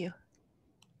 Thank you.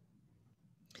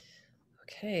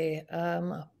 Okay.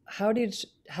 How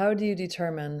do you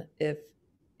determine if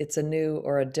it's a new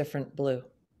or a different blue?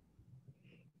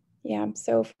 Yeah,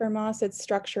 so for moss, it's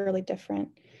structurally different.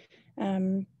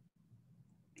 I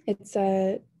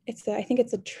think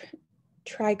it's a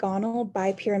trigonal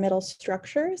bipyramidal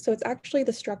structure. So it's actually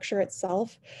the structure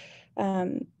itself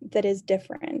that is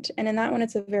different. And in that one,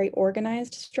 it's a very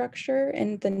organized structure.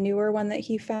 And the newer one that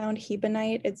he found,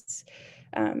 Hebonite, it's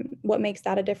what makes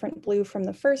that a different blue from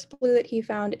the first blue that he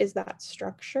found is that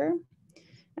structure.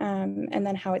 And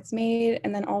then how it's made,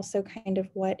 and then also kind of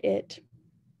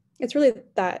it's really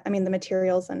that, I mean, the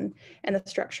materials and the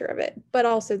structure of it, but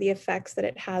also the effects that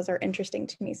it has are interesting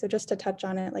to me. So just to touch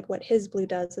on it, like what his blue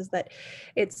does is that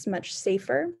it's much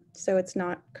safer. So it's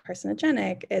not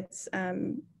carcinogenic. It's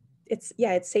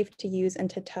safe to use and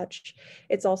to touch.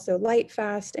 It's also light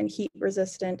fast and heat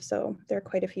resistant. So there are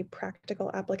quite a few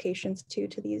practical applications too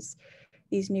to these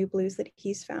new blues that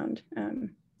he's found.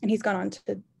 And he's gone on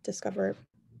to discover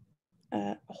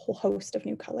a whole host of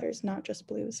new colors, not just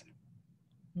blues.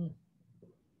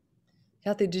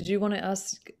 Kathy, did you want to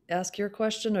ask your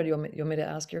question, or do you want me to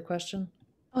ask your question?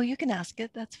 Oh, you can ask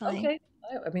it. That's fine. Okay.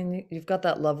 I mean, you've got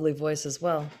that lovely voice as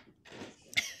well.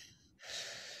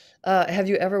 Have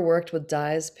you ever worked with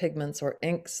dyes, pigments, or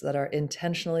inks that are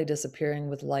intentionally disappearing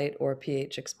with light or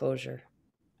pH exposure?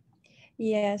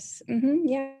 Yes.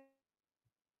 Yeah.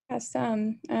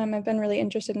 Some. I've been really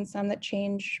interested in some that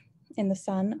change in the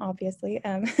sun, obviously.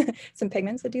 Some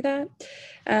pigments that do that.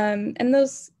 And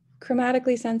those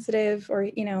chromatically sensitive, or,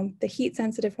 the heat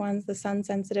sensitive ones, the sun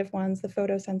sensitive ones, the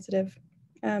photosensitive,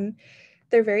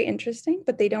 they're very interesting,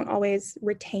 but they don't always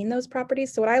retain those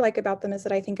properties. So what I like about them is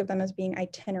that I think of them as being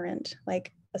itinerant,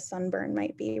 like a sunburn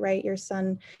might be, right? Your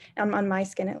sun, on my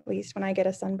skin at least, when I get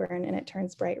a sunburn and it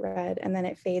turns bright red and then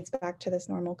it fades back to this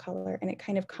normal color, and it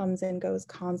kind of comes and goes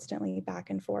constantly back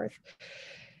and forth.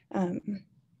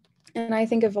 And I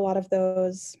think of a lot of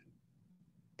those,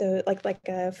 like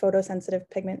a photosensitive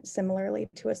pigment similarly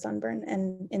to a sunburn,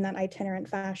 and in that itinerant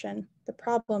fashion. The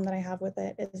problem that I have with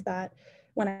it is that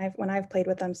when I've played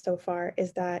with them so far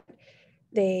is that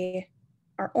they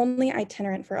are only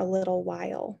itinerant for a little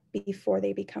while before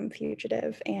they become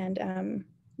fugitive. And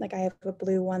like I have a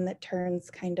blue one that turns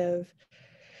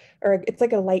or it's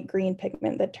like a light green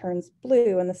pigment that turns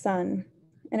blue in the sun,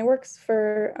 and it works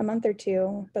for a month or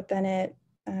two, but then it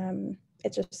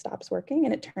just stops working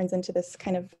and it turns into this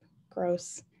kind of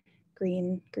gross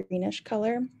greenish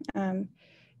color.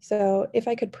 So if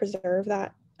I could preserve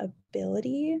that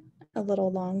ability a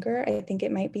little longer, I think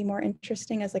it might be more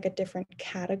interesting as like a different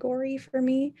category for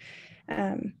me.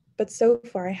 But so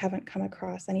far I haven't come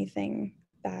across anything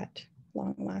that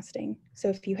long lasting.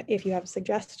 So if you have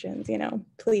suggestions,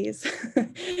 please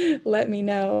let me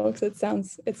know, because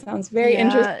it sounds very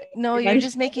interesting. No, you're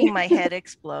just making my head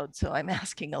explode. So I'm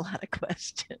asking a lot of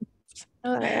questions.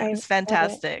 Oh, it's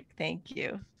fantastic. Thank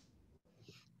you.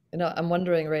 I'm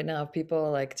wondering right now if people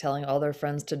are like telling all their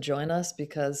friends to join us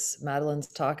because Madelaine's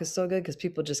talk is so good, because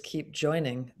people just keep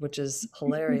joining, which is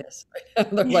hilarious.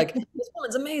 They're like, this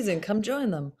woman's amazing, come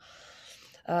join them.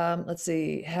 Let's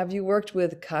see. Have you worked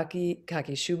with Kaki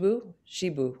Shibu?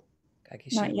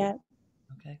 Not yet.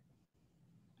 Okay.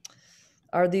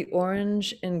 Are the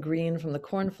orange and green from the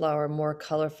cornflower more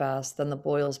color fast than the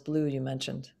Boyle's blue you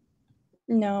mentioned?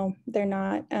 No, they're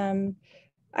not.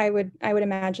 I would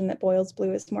imagine that Boyle's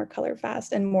blue is more color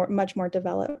fast and much more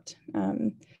developed.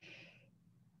 No,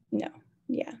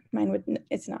 yeah,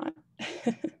 it's not.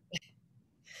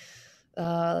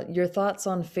 Your thoughts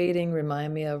on fading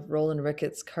remind me of Roland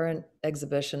Ricketts' current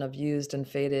exhibition of used and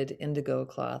faded indigo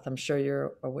cloth. I'm sure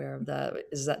you're aware of that.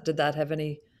 Did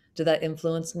that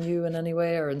influence you in any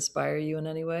way or inspire you in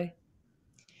any way?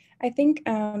 I think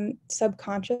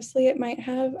subconsciously it might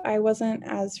have. I wasn't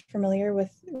as familiar with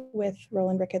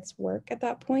Roland Ricketts' work at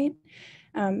that point.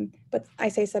 But I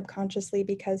say subconsciously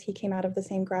because he came out of the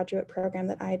same graduate program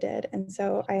that I did. And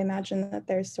so I imagine that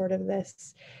there's sort of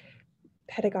this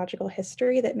pedagogical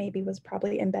history that maybe was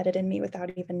probably embedded in me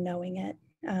without even knowing it.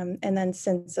 And then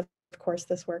since, of course,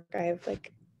 this work, I've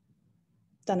like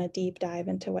done a deep dive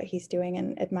into what he's doing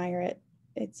and admire it.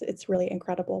 It's really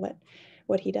incredible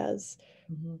what he does.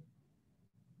 Mm-hmm.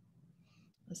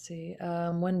 Let's see.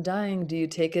 When dyeing, do you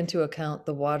take into account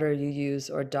the water you use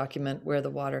or document where the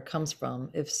water comes from?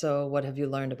 If so, what have you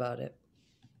learned about it?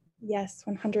 Yes,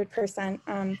 100%.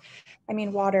 I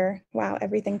mean, water, wow,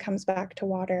 everything comes back to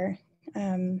water.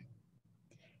 In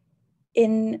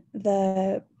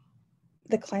the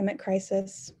climate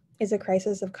crisis is a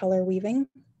crisis of color weaving.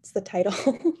 It's the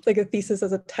title, like a thesis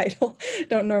as a title.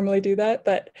 Don't normally do that,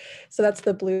 but so that's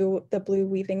the blue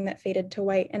weaving that faded to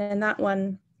white. And in that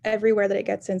one, everywhere that it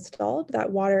gets installed, that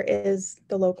water is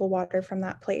the local water from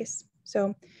that place.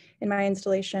 So in my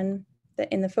installation,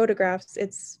 in the photographs,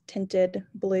 it's tinted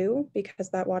blue because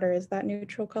that water is that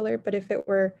neutral color. But if it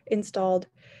were installed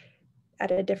at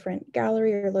a different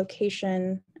gallery or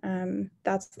location,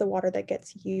 that's the water that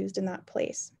gets used in that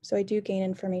place. So I do gain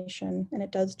information, and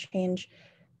it does change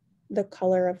the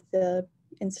color of the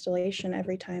installation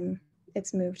every time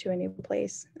it's moved to a new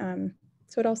place.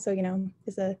 So it also,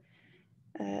 is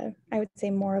I would say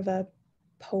more of a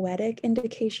poetic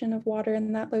indication of water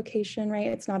in that location, right?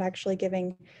 It's not actually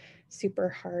giving super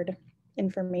hard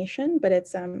information, but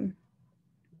it's,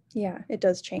 yeah, it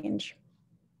does change.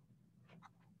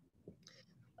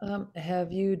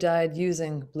 Have you dyed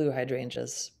using blue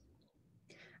hydrangeas?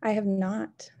 I have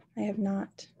not.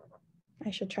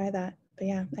 I should try that. But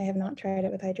yeah, I have not tried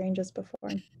it with hydrangeas before.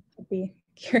 I'd be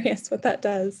curious what that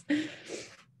does.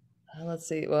 Let's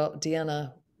see. Well,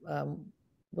 Deanna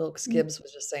Wilkes Gibbs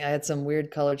was just saying I had some weird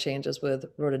color changes with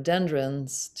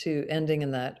rhododendrons to ending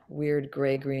in that weird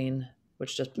gray-green,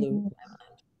 which just blew my mind.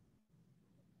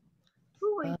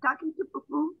 Who are you talking to,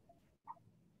 Poo?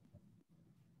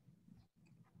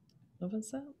 What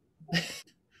was that?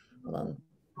 Hold on.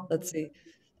 Let's see.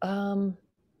 I'm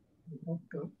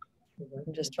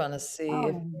just trying to see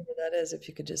if that is. If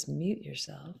you could just mute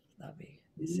yourself, that'd be.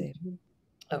 Let me see.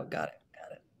 Oh, got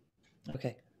it.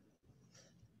 Okay.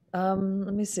 Let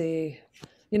me see.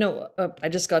 I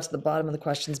just got to the bottom of the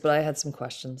questions, but I had some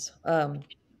questions. Can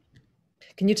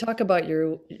you talk about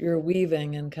your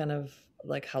weaving and kind of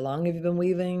like how long have you been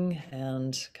weaving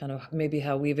and kind of maybe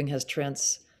how weaving has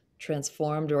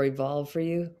transformed or evolved for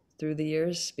you through the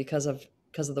years because of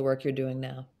the work you're doing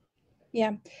now?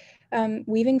 Yeah.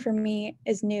 Weaving for me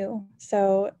is new.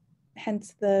 So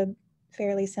hence the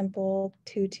fairly simple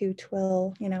tutu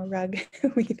twill, rug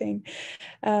weaving.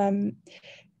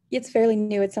 It's fairly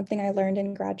new. It's something I learned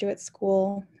in graduate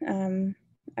school.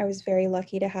 I was very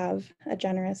lucky to have a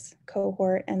generous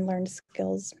cohort and learned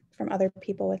skills from other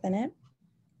people within it,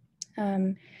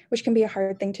 which can be a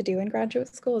hard thing to do in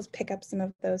graduate school, is pick up some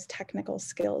of those technical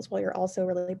skills while you're also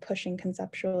really pushing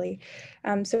conceptually.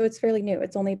 So it's fairly new.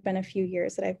 It's only been a few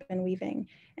years that I've been weaving.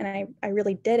 And I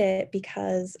really did it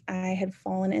because I had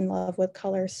fallen in love with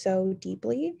color so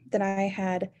deeply that I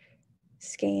had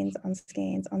skeins on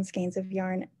skeins on skeins of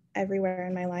yarn everywhere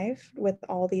in my life with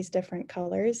all these different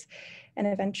colors. And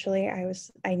eventually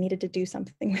I needed to do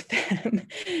something with them.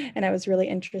 And I was really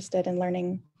interested in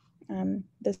learning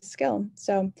this skill.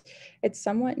 So it's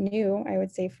somewhat new, I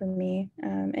would say, for me.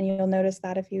 And you'll notice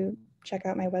that if you check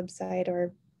out my website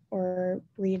or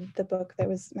read my book that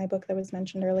was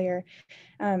mentioned earlier.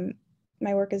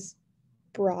 My work is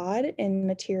broad in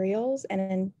materials and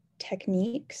in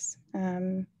techniques.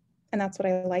 And that's what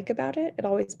I like about it. It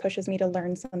always pushes me to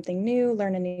learn something new,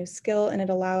 learn a new skill, and it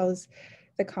allows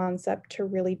the concept to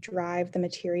really drive the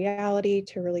materiality,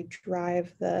 to really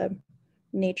drive the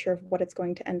nature of what it's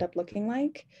going to end up looking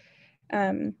like.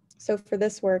 So for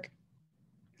this work,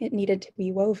 it needed to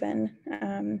be woven.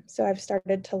 So I've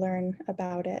started to learn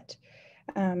about it.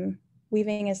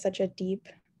 Weaving is such a deep,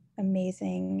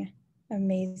 amazing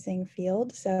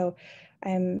field. So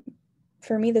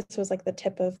for me, this was like the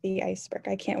tip of the iceberg.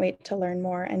 I can't wait to learn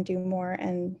more and do more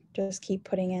and just keep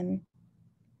putting in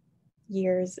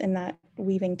years in that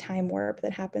weaving time warp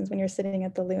that happens when you're sitting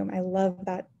at the loom. I love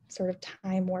that sort of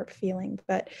time warp feeling.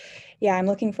 But yeah, I'm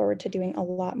looking forward to doing a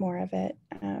lot more of it.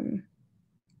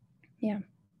 Yeah.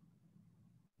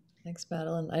 Thanks,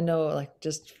 Madelaine. I know, like,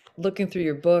 just looking through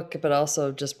your book, but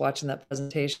also just watching that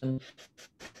presentation,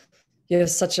 you have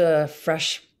such a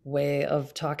fresh way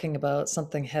of talking about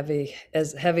something heavy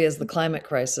as the climate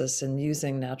crisis and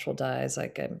using natural dyes.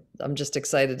 Like I'm just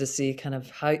excited to see kind of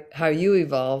how you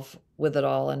evolve with it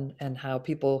all and how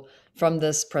people from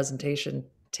this presentation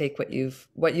take what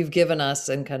you've given us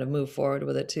and kind of move forward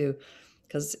with it too.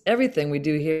 Because everything we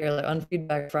do here, like on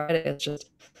Feedback Friday, it's just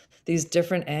these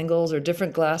different angles or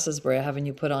different glasses we're having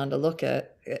you put on to look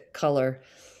at color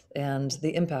and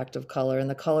the impact of color and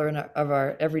the color in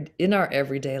our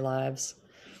everyday lives.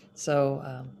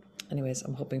 So, anyways,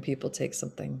 I'm hoping people take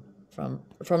something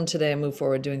from today and move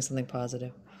forward doing something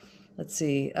positive. Let's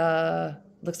see.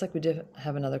 Looks like we did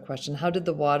have another question. How did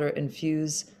the water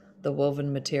infuse the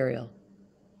woven material?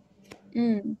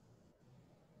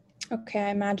 Okay, I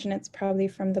imagine it's probably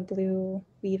from the blue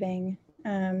weaving.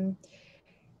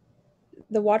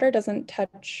 The water doesn't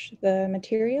touch the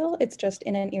material. It's just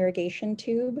in an irrigation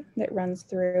tube that runs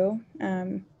through.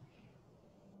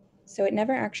 So it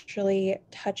never actually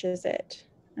touches it.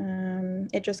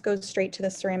 It just goes straight to the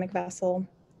ceramic vessel,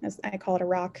 as I call it, a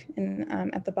rock,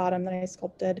 at the bottom that I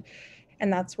sculpted.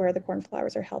 And that's where the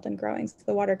cornflowers are held and growing. So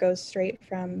the water goes straight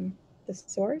from the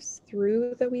source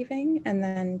through the weaving and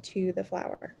then to the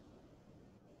flower.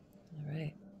 All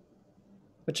right.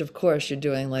 Which of course you're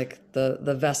doing like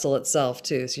the vessel itself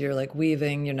too. So you're like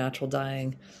weaving, you're natural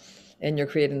dyeing, and you're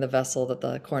creating the vessel that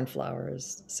the cornflower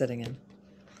is sitting in.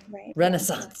 Right.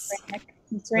 Renaissance.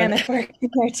 Ceramic work in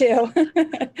there too.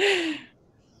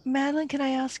 Madelaine, can I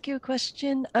ask you a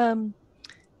question?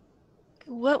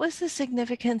 What was the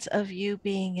significance of you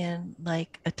being in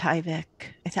like a Tyvek?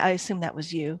 I assume that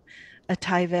was you, a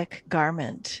Tyvek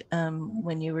garment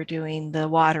when you were doing the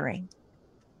watering.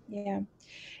 Yeah.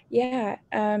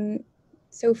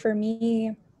 So for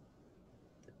me,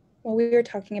 well, we were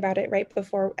talking about it right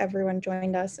before everyone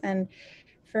joined us. And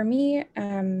for me,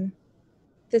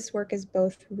 this work is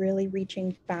both really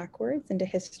reaching backwards into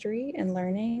history and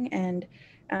learning. And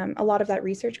a lot of that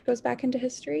research goes back into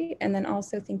history, and then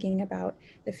also thinking about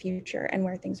the future and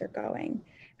where things are going.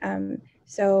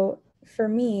 So for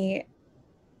me,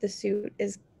 the suit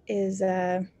is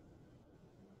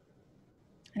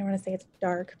I don't want to say it's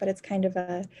dark, but it's kind of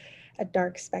a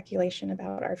dark speculation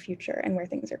about our future and where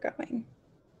things are going.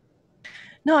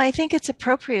 No, I think it's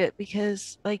appropriate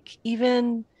because like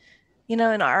even, in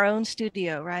our own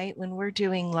studio, right, when we're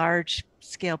doing large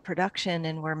scale production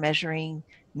and we're measuring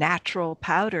natural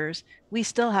powders, we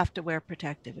still have to wear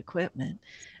protective equipment.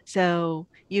 So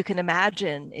you can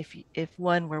imagine if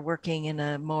one were working in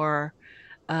a more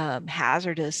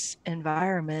hazardous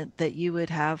environment that you would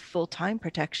have full-time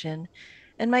protection.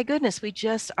 And my goodness, we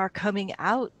just are coming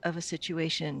out of a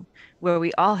situation where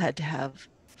we all had to have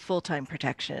full-time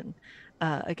protection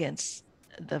against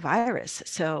the virus.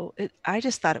 So I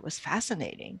just thought it was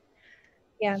fascinating.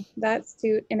 Yeah, that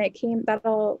suit, and that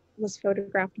all was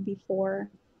photographed before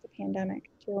the pandemic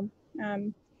too.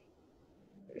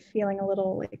 Feeling a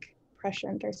little like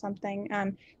prescient or something.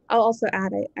 I'll also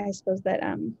add, I suppose that,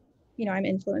 I'm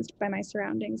influenced by my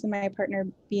surroundings, and my partner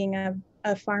being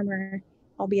a farmer,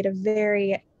 albeit a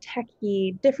very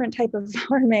techy, different type of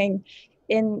farming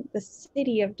in the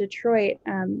city of Detroit.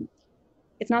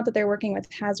 It's not that they're working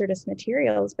with hazardous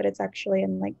materials, but it's actually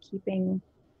in like keeping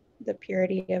the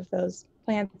purity of those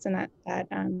plants in that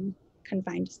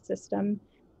confined system,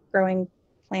 growing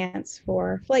plants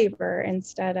for flavor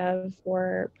instead of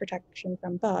for protection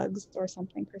from bugs or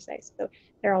something per se. So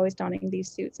they're always donning these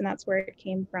suits, and that's where it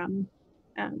came from.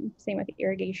 Same with the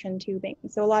irrigation tubing.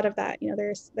 So a lot of that,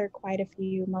 there are quite a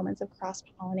few moments of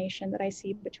cross-pollination that I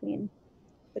see between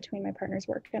my partner's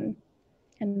work and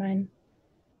mine.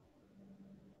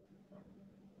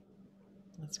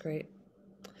 That's great.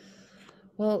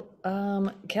 Well,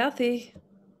 Kathy,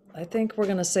 I think we're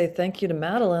going to say thank you to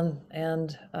Madelaine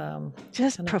and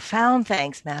just profound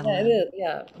thanks, Madelaine. Yeah, it is.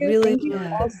 Yeah, really,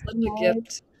 such a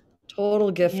gift,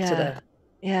 total gift today.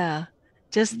 Yeah,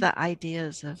 just the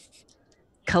ideas of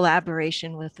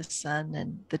collaboration with the sun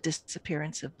and the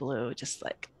disappearance of blue, just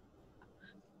like,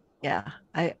 yeah,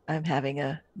 I'm having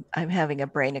a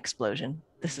brain explosion.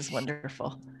 This is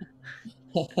wonderful.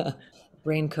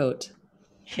 Raincoat.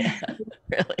 Yeah,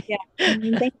 really. Yeah.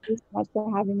 Thank you so much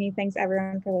for having me. Thanks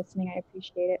everyone for listening. I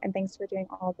appreciate it. And thanks for doing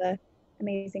all the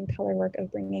amazing color work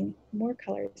of bringing more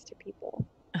colors to people.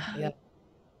 Yeah.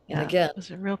 And again, it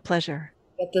was a real pleasure.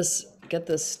 Get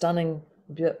this stunning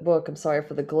book. I'm sorry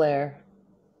for the glare.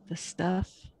 The stuff.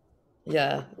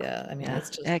 Yeah. I mean,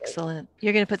 it's just excellent. Like...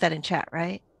 You're going to put that in chat,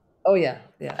 right? Oh yeah.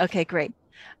 Okay, great.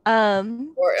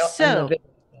 So,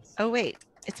 oh wait,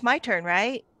 it's my turn,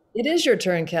 right? It is your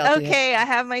turn, Kathy. Okay, I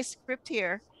have my script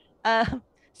here.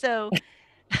 So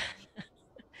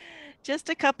just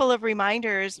a couple of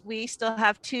reminders. We still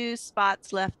have 2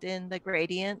 spots left in the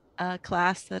gradient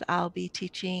class that I'll be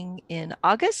teaching in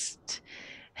August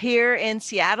here in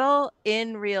Seattle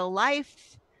in real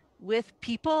life with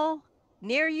people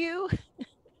near you.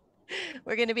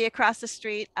 We're going to be across the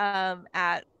street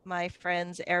at my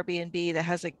friend's Airbnb that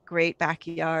has a great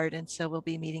backyard. And so we'll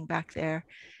be meeting back there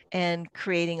and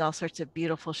creating all sorts of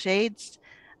beautiful shades.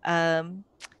 And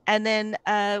then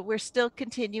we're still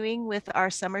continuing with our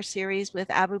summer series with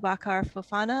Abu Bakar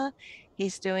Fofana.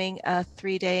 He's doing a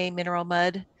 3-day mineral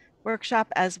mud workshop,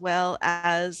 as well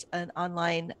as an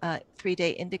online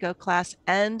 3-day indigo class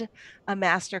and a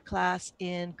master class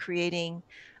in creating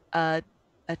a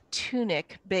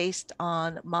tunic based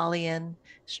on Malian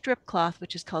strip cloth,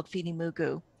 which is called Fini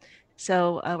Mugu.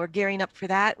 So we're gearing up for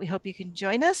that. We hope you can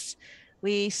join us.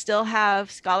 We still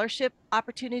have scholarship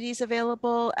opportunities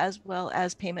available, as well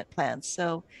as payment plans.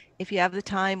 So if you have the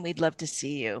time, we'd love to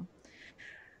see you.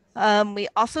 We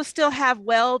also still have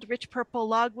Weld Rich Purple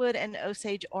Logwood and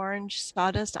Osage Orange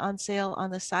Sawdust on sale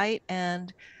on the site.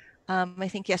 And I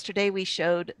think yesterday we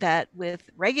showed that with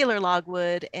regular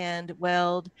logwood and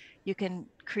weld, you can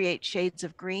create shades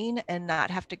of green and not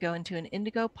have to go into an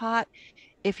indigo pot.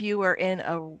 If you were in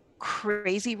a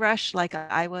crazy rush like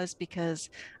I was, because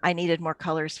I needed more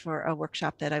colors for a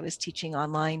workshop that I was teaching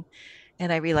online,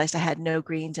 and I realized I had no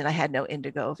greens and I had no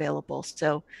indigo available.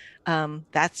 So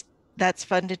that's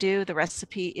fun to do. The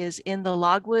recipe is in the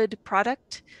logwood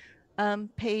product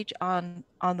page on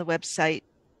the website.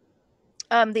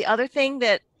 The other thing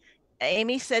that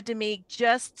Amy said to me,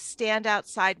 just stand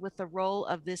outside with the roll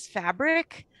of this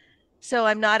fabric. So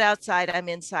I'm not outside, I'm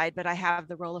inside, but I have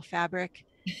the roll of fabric.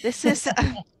 This is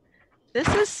this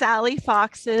is Sally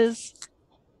Fox's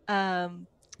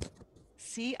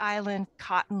Sea Island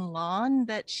cotton lawn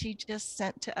that she just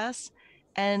sent to us.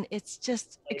 And it's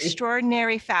just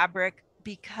extraordinary fabric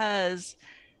because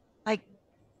like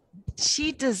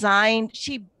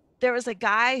there was a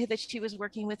guy that she was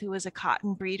working with who was a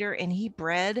cotton breeder, and he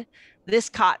bred this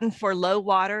cotton for low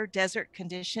water desert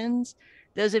conditions.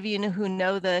 Those of you who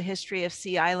know the history of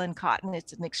Sea Island cotton,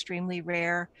 it's an extremely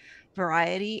rare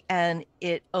variety, and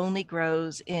it only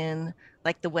grows in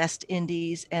like the West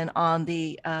Indies and on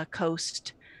the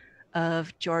coast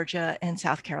of Georgia and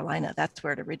South Carolina. That's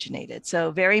where it originated.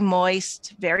 So very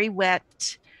moist, very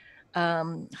wet,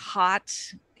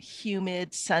 hot,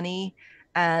 humid, sunny,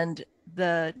 and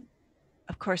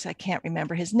of course, I can't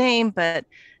remember his name, but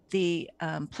the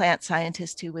plant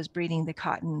scientist who was breeding the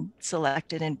cotton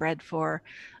selected and bred for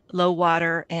low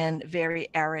water and very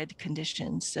arid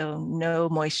conditions. So no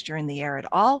moisture in the air at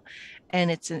all. And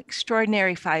it's an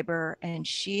extraordinary fiber. And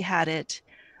she had it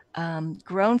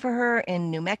grown for her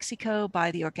in New Mexico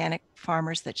by the organic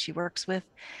farmers that she works with.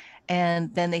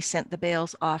 And then they sent the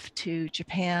bales off to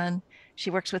Japan. She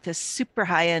works with this super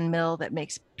high-end mill that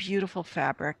makes beautiful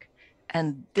fabric.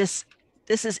 And this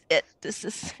is it. This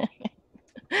is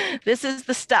this is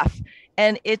the stuff.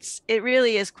 And it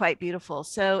really is quite beautiful.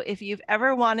 So if you've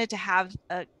ever wanted to have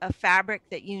a fabric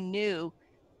that you knew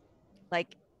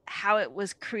like how it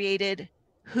was created,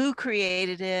 who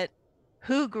created it,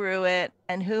 who grew it,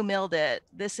 and who milled it,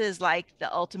 this is like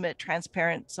the ultimate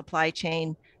transparent supply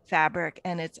chain fabric,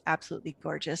 and it's absolutely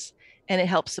gorgeous, and it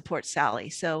helps support Sally.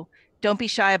 So don't be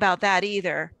shy about that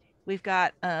either. We've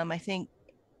got I think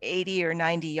 80 or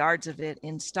 90 yards of it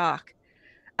in stock.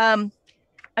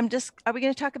 Are we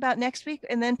going to talk about next week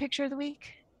and then picture of the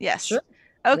week? Yes. Sure.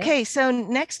 Okay, yeah. So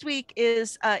next week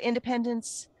is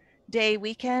Independence Day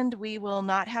weekend. We will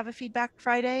not have a Feedback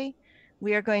Friday.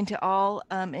 We are going to all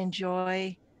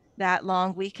enjoy that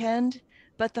long weekend.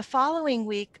 But the following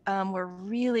week, we're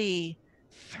really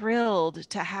thrilled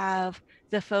to have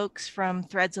the folks from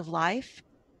Threads of Life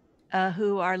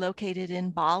who are located in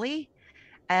Bali.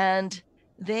 And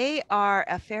they are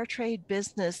a fair trade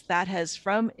business that has,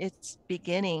 from its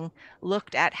beginning,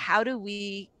 looked at how do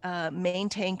we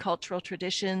maintain cultural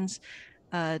traditions,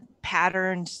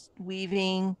 patterns,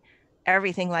 weaving,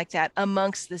 everything like that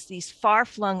amongst these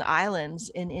far-flung islands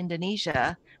in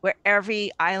Indonesia, where every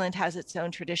island has its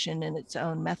own tradition and its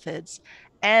own methods,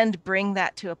 and bring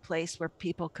that to a place where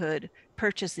people could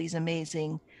purchase these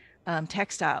amazing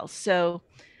textiles. So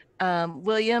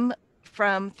William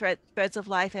from Threads of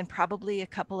Life, and probably a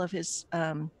couple of his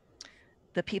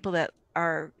the people that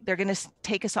they're going to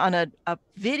take us on a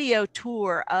video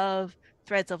tour of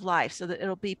Threads of Life, so that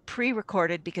it'll be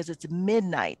pre-recorded because it's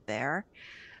midnight there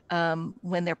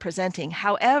when they're presenting.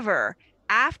 However,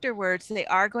 afterwards they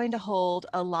are going to hold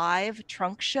a live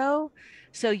trunk show,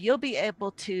 so you'll be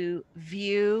able to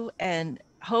view and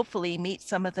hopefully meet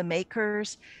some of the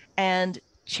makers and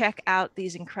check out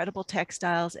these incredible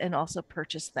textiles and also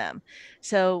purchase them.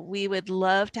 So we would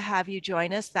love to have you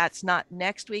join us. That's not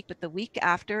next week, but the week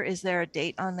after. Is there a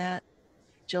date on that?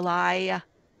 July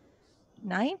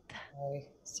 9th?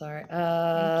 Sorry.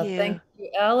 Thank Thank you.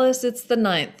 you, Alice. It's the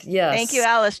 9th. Yes. Thank you,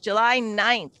 Alice. July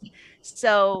 9th.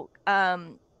 So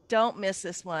don't miss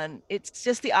this one. It's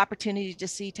just the opportunity to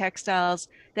see textiles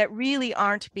that really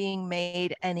aren't being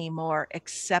made anymore,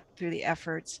 except through the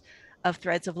efforts of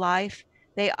Threads of Life.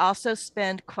 They also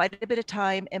spend quite a bit of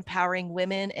time empowering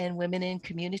women and women in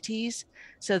communities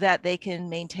so that they can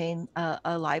maintain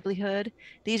a livelihood.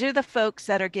 These are the folks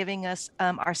that are giving us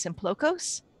our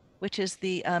Simplocos, which is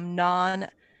the non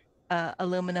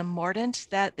aluminum mordant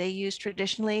that they use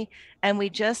traditionally. And we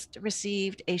just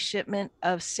received a shipment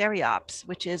of Ceriops,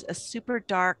 which is a super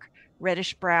dark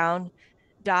reddish brown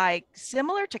dye,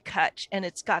 similar to Kutch. And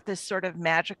it's got this sort of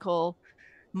magical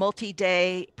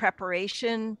multi-day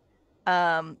preparation.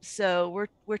 So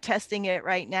we're testing it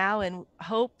right now, and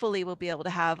hopefully we'll be able to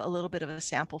have a little bit of a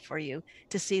sample for you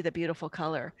to see the beautiful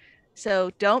color.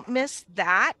 So don't miss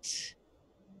that.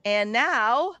 And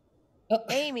now,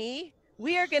 Amy,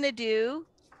 we are going to do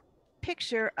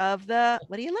picture of the,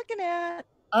 what are you looking at?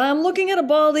 I'm looking at a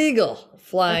bald eagle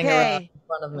flying around Okay. in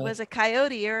front of It me. was a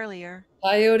coyote earlier.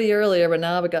 Coyote earlier, but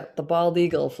now we got the bald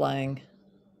eagle flying.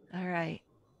 All right.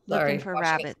 Sorry, Looking for watch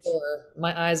next rabbits. door.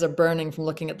 My eyes are burning from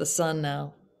looking at the sun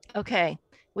now. Okay.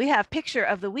 We have picture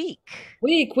of the week.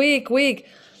 Week.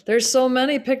 There's so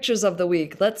many pictures of the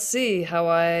week. Let's see how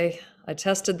I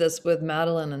tested this with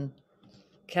Madelaine and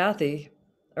Kathy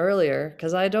earlier,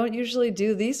 because I don't usually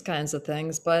do these kinds of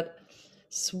things, but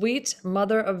Sweet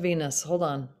Mother of Venus. Hold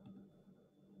on.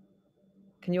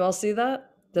 Can you all see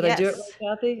that? Did I do it Yes.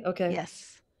 right, Kathy? Okay.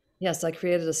 Yes. Yes, I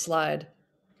created a slide.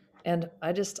 And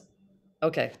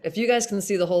okay, if you guys can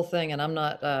see the whole thing and I'm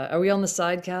not, are we on the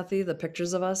side, Kathy? The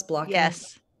pictures of us blocking?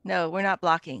 Yes. No, we're not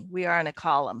blocking. We are in a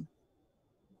column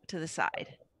to the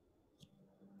side.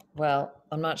 Well,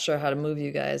 I'm not sure how to move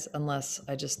you guys unless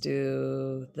I just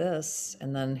do this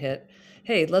and then hit,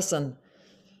 hey, listen,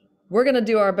 we're going to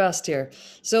do our best here.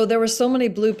 So there were so many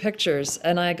blue pictures,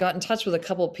 and I got in touch with a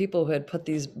couple of people who had put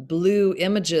these blue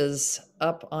images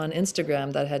up on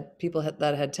Instagram that had people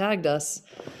that had tagged us,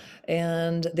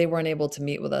 and they weren't able to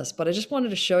meet with us. But I just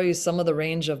wanted to show you some of the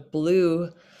range of blue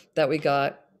that we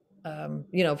got.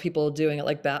 People doing it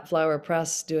like Bat Flower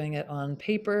Press, doing it on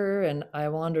paper, and I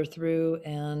wander through,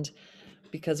 and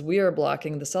because we are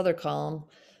blocking this other column,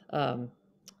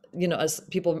 as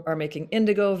people are making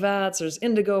indigo vats, there's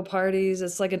indigo parties.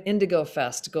 It's like an indigo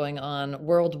fest going on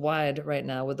worldwide right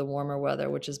now with the warmer weather,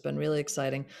 which has been really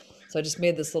exciting. So I just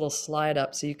made this little slide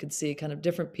up so you could see kind of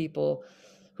different people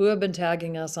who have been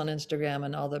tagging us on Instagram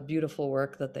and all the beautiful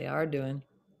work that they are doing.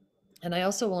 And I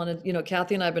also wanted,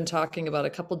 Kathy and I have been talking about a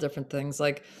couple different things,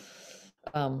 like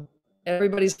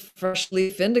everybody's fresh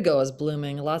leaf indigo is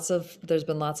blooming. There's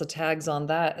been lots of tags on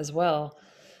that as well.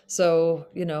 So,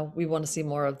 we want to see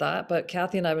more of that. But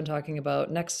Kathy and I have been talking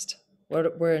about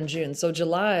we're in June. So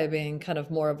July being kind of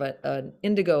more of an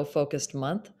indigo focused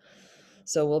month.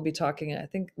 So we'll be talking, I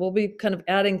think we'll be kind of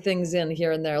adding things in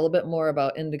here and there, a little bit more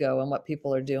about indigo and what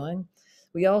people are doing.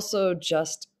 We also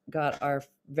just got our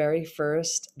very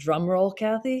first drum roll,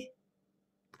 Kathy,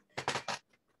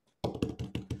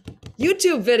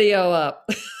 YouTube video up.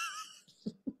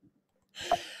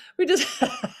 We just,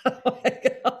 oh my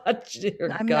God, dear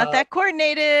I'm God. not that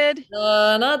coordinated.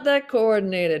 No, not that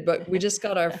coordinated, but we just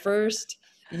got our first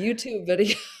YouTube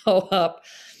video up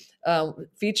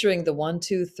featuring the 1,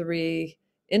 2, 3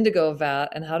 indigo vat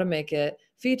and how to make it,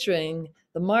 featuring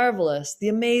the marvelous, the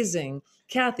amazing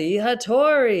Kathy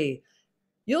Hattori.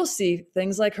 You'll see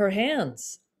things like her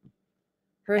hands.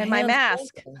 And my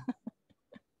mask.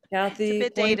 Kathy It's a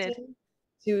bit dated.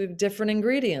 to different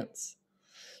ingredients.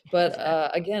 But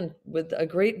again, with a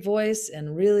great voice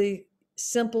and really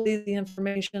simple, easy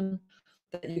information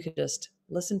that you can just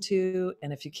listen to.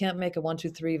 And if you can't make a 1, 2,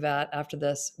 3 vat after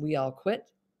this, we all quit.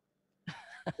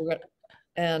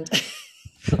 And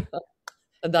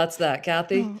that's that,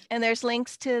 Kathy. And there's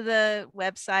links to the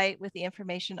website with the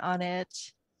information on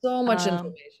it. So much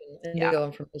information, indigo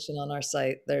information on our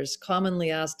site. There's commonly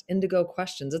asked indigo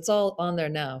questions. It's all on there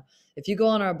now. If you go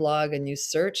on our blog and you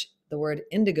search the word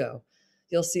indigo,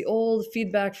 you'll see old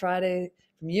Feedback Friday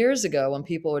from years ago when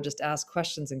people would just ask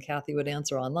questions and Kathy would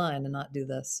answer online and not do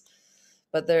this.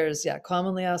 But there's,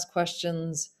 commonly asked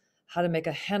questions, how to make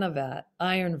a henna vat,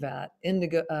 iron vat,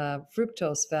 indigo,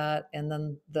 fructose vat, and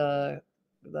then the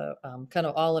kind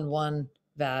of all-in-one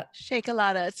vat.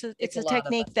 Shakeolata. It's a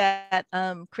technique that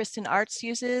Kristen Arts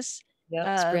uses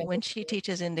when she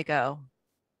teaches indigo.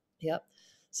 Yep.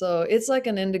 So it's like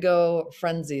an indigo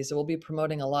frenzy. So we'll be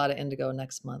promoting a lot of indigo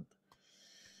next month.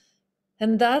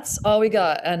 And that's all we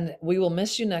got. And we will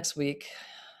miss you next week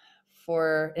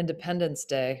for Independence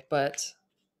Day, but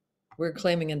we're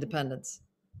claiming independence.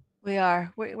 We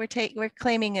are. We're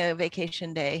claiming a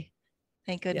vacation day.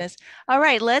 Thank goodness. Yeah. All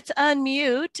right, let's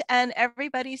unmute and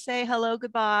everybody say hello,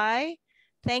 goodbye.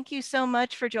 Thank you so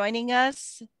much for joining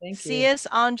us. See us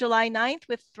on July 9th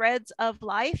with Threads of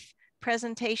Life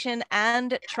presentation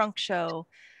and trunk show.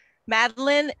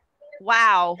 Madelaine,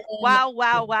 wow.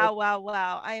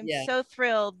 I am so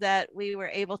thrilled that we were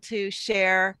able to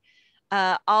share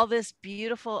all this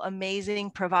beautiful,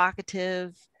 amazing,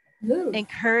 provocative,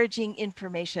 encouraging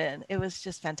information. It was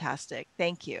just fantastic.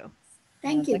 Thank you.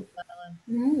 Thank you.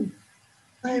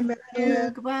 Bye,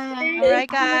 Madelaine. Goodbye. All right,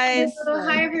 guys.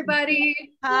 Hi, everybody.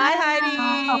 Hi, Heidi.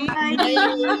 Hi, everybody.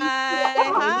 Hi.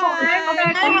 Hi.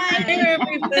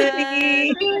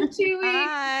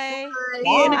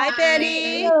 Hi,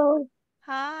 Betty. Hello.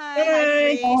 Hi,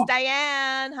 Grace.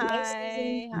 Diane.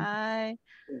 Hi. Hi.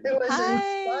 It was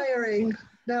inspiring.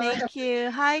 Thank you.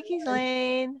 Hi,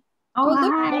 Ghislaine. Oh,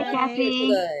 hi,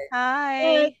 Kathy.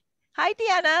 Hi. Hi,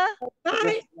 Deanna.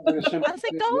 Hi. How's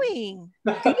it going?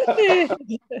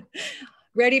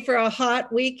 Ready for a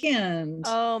hot weekend.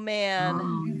 Oh,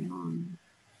 man.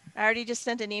 I already just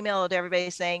sent an email to everybody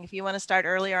saying, if you want to start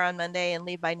earlier on Monday and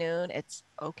leave by noon, it's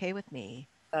okay with me.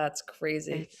 That's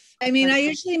crazy. I mean, I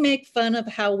usually make fun of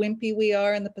how wimpy we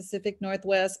are in the Pacific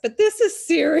Northwest, but this is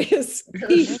serious.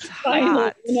 It's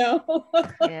hot. You know?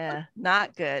 Yeah,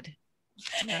 not good.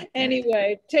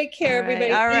 Anyway, take care,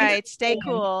 everybody. All right. Stay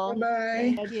cool.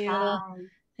 Bye. Thank you.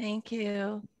 Thank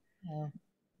you. Yeah.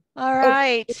 All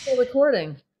right. We're still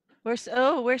recording. We're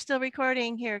still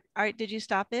recording here. All right. Did you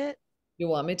stop it? You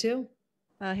want me to?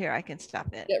 Oh, here, I can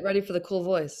stop it. Get ready for the cool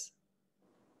voice.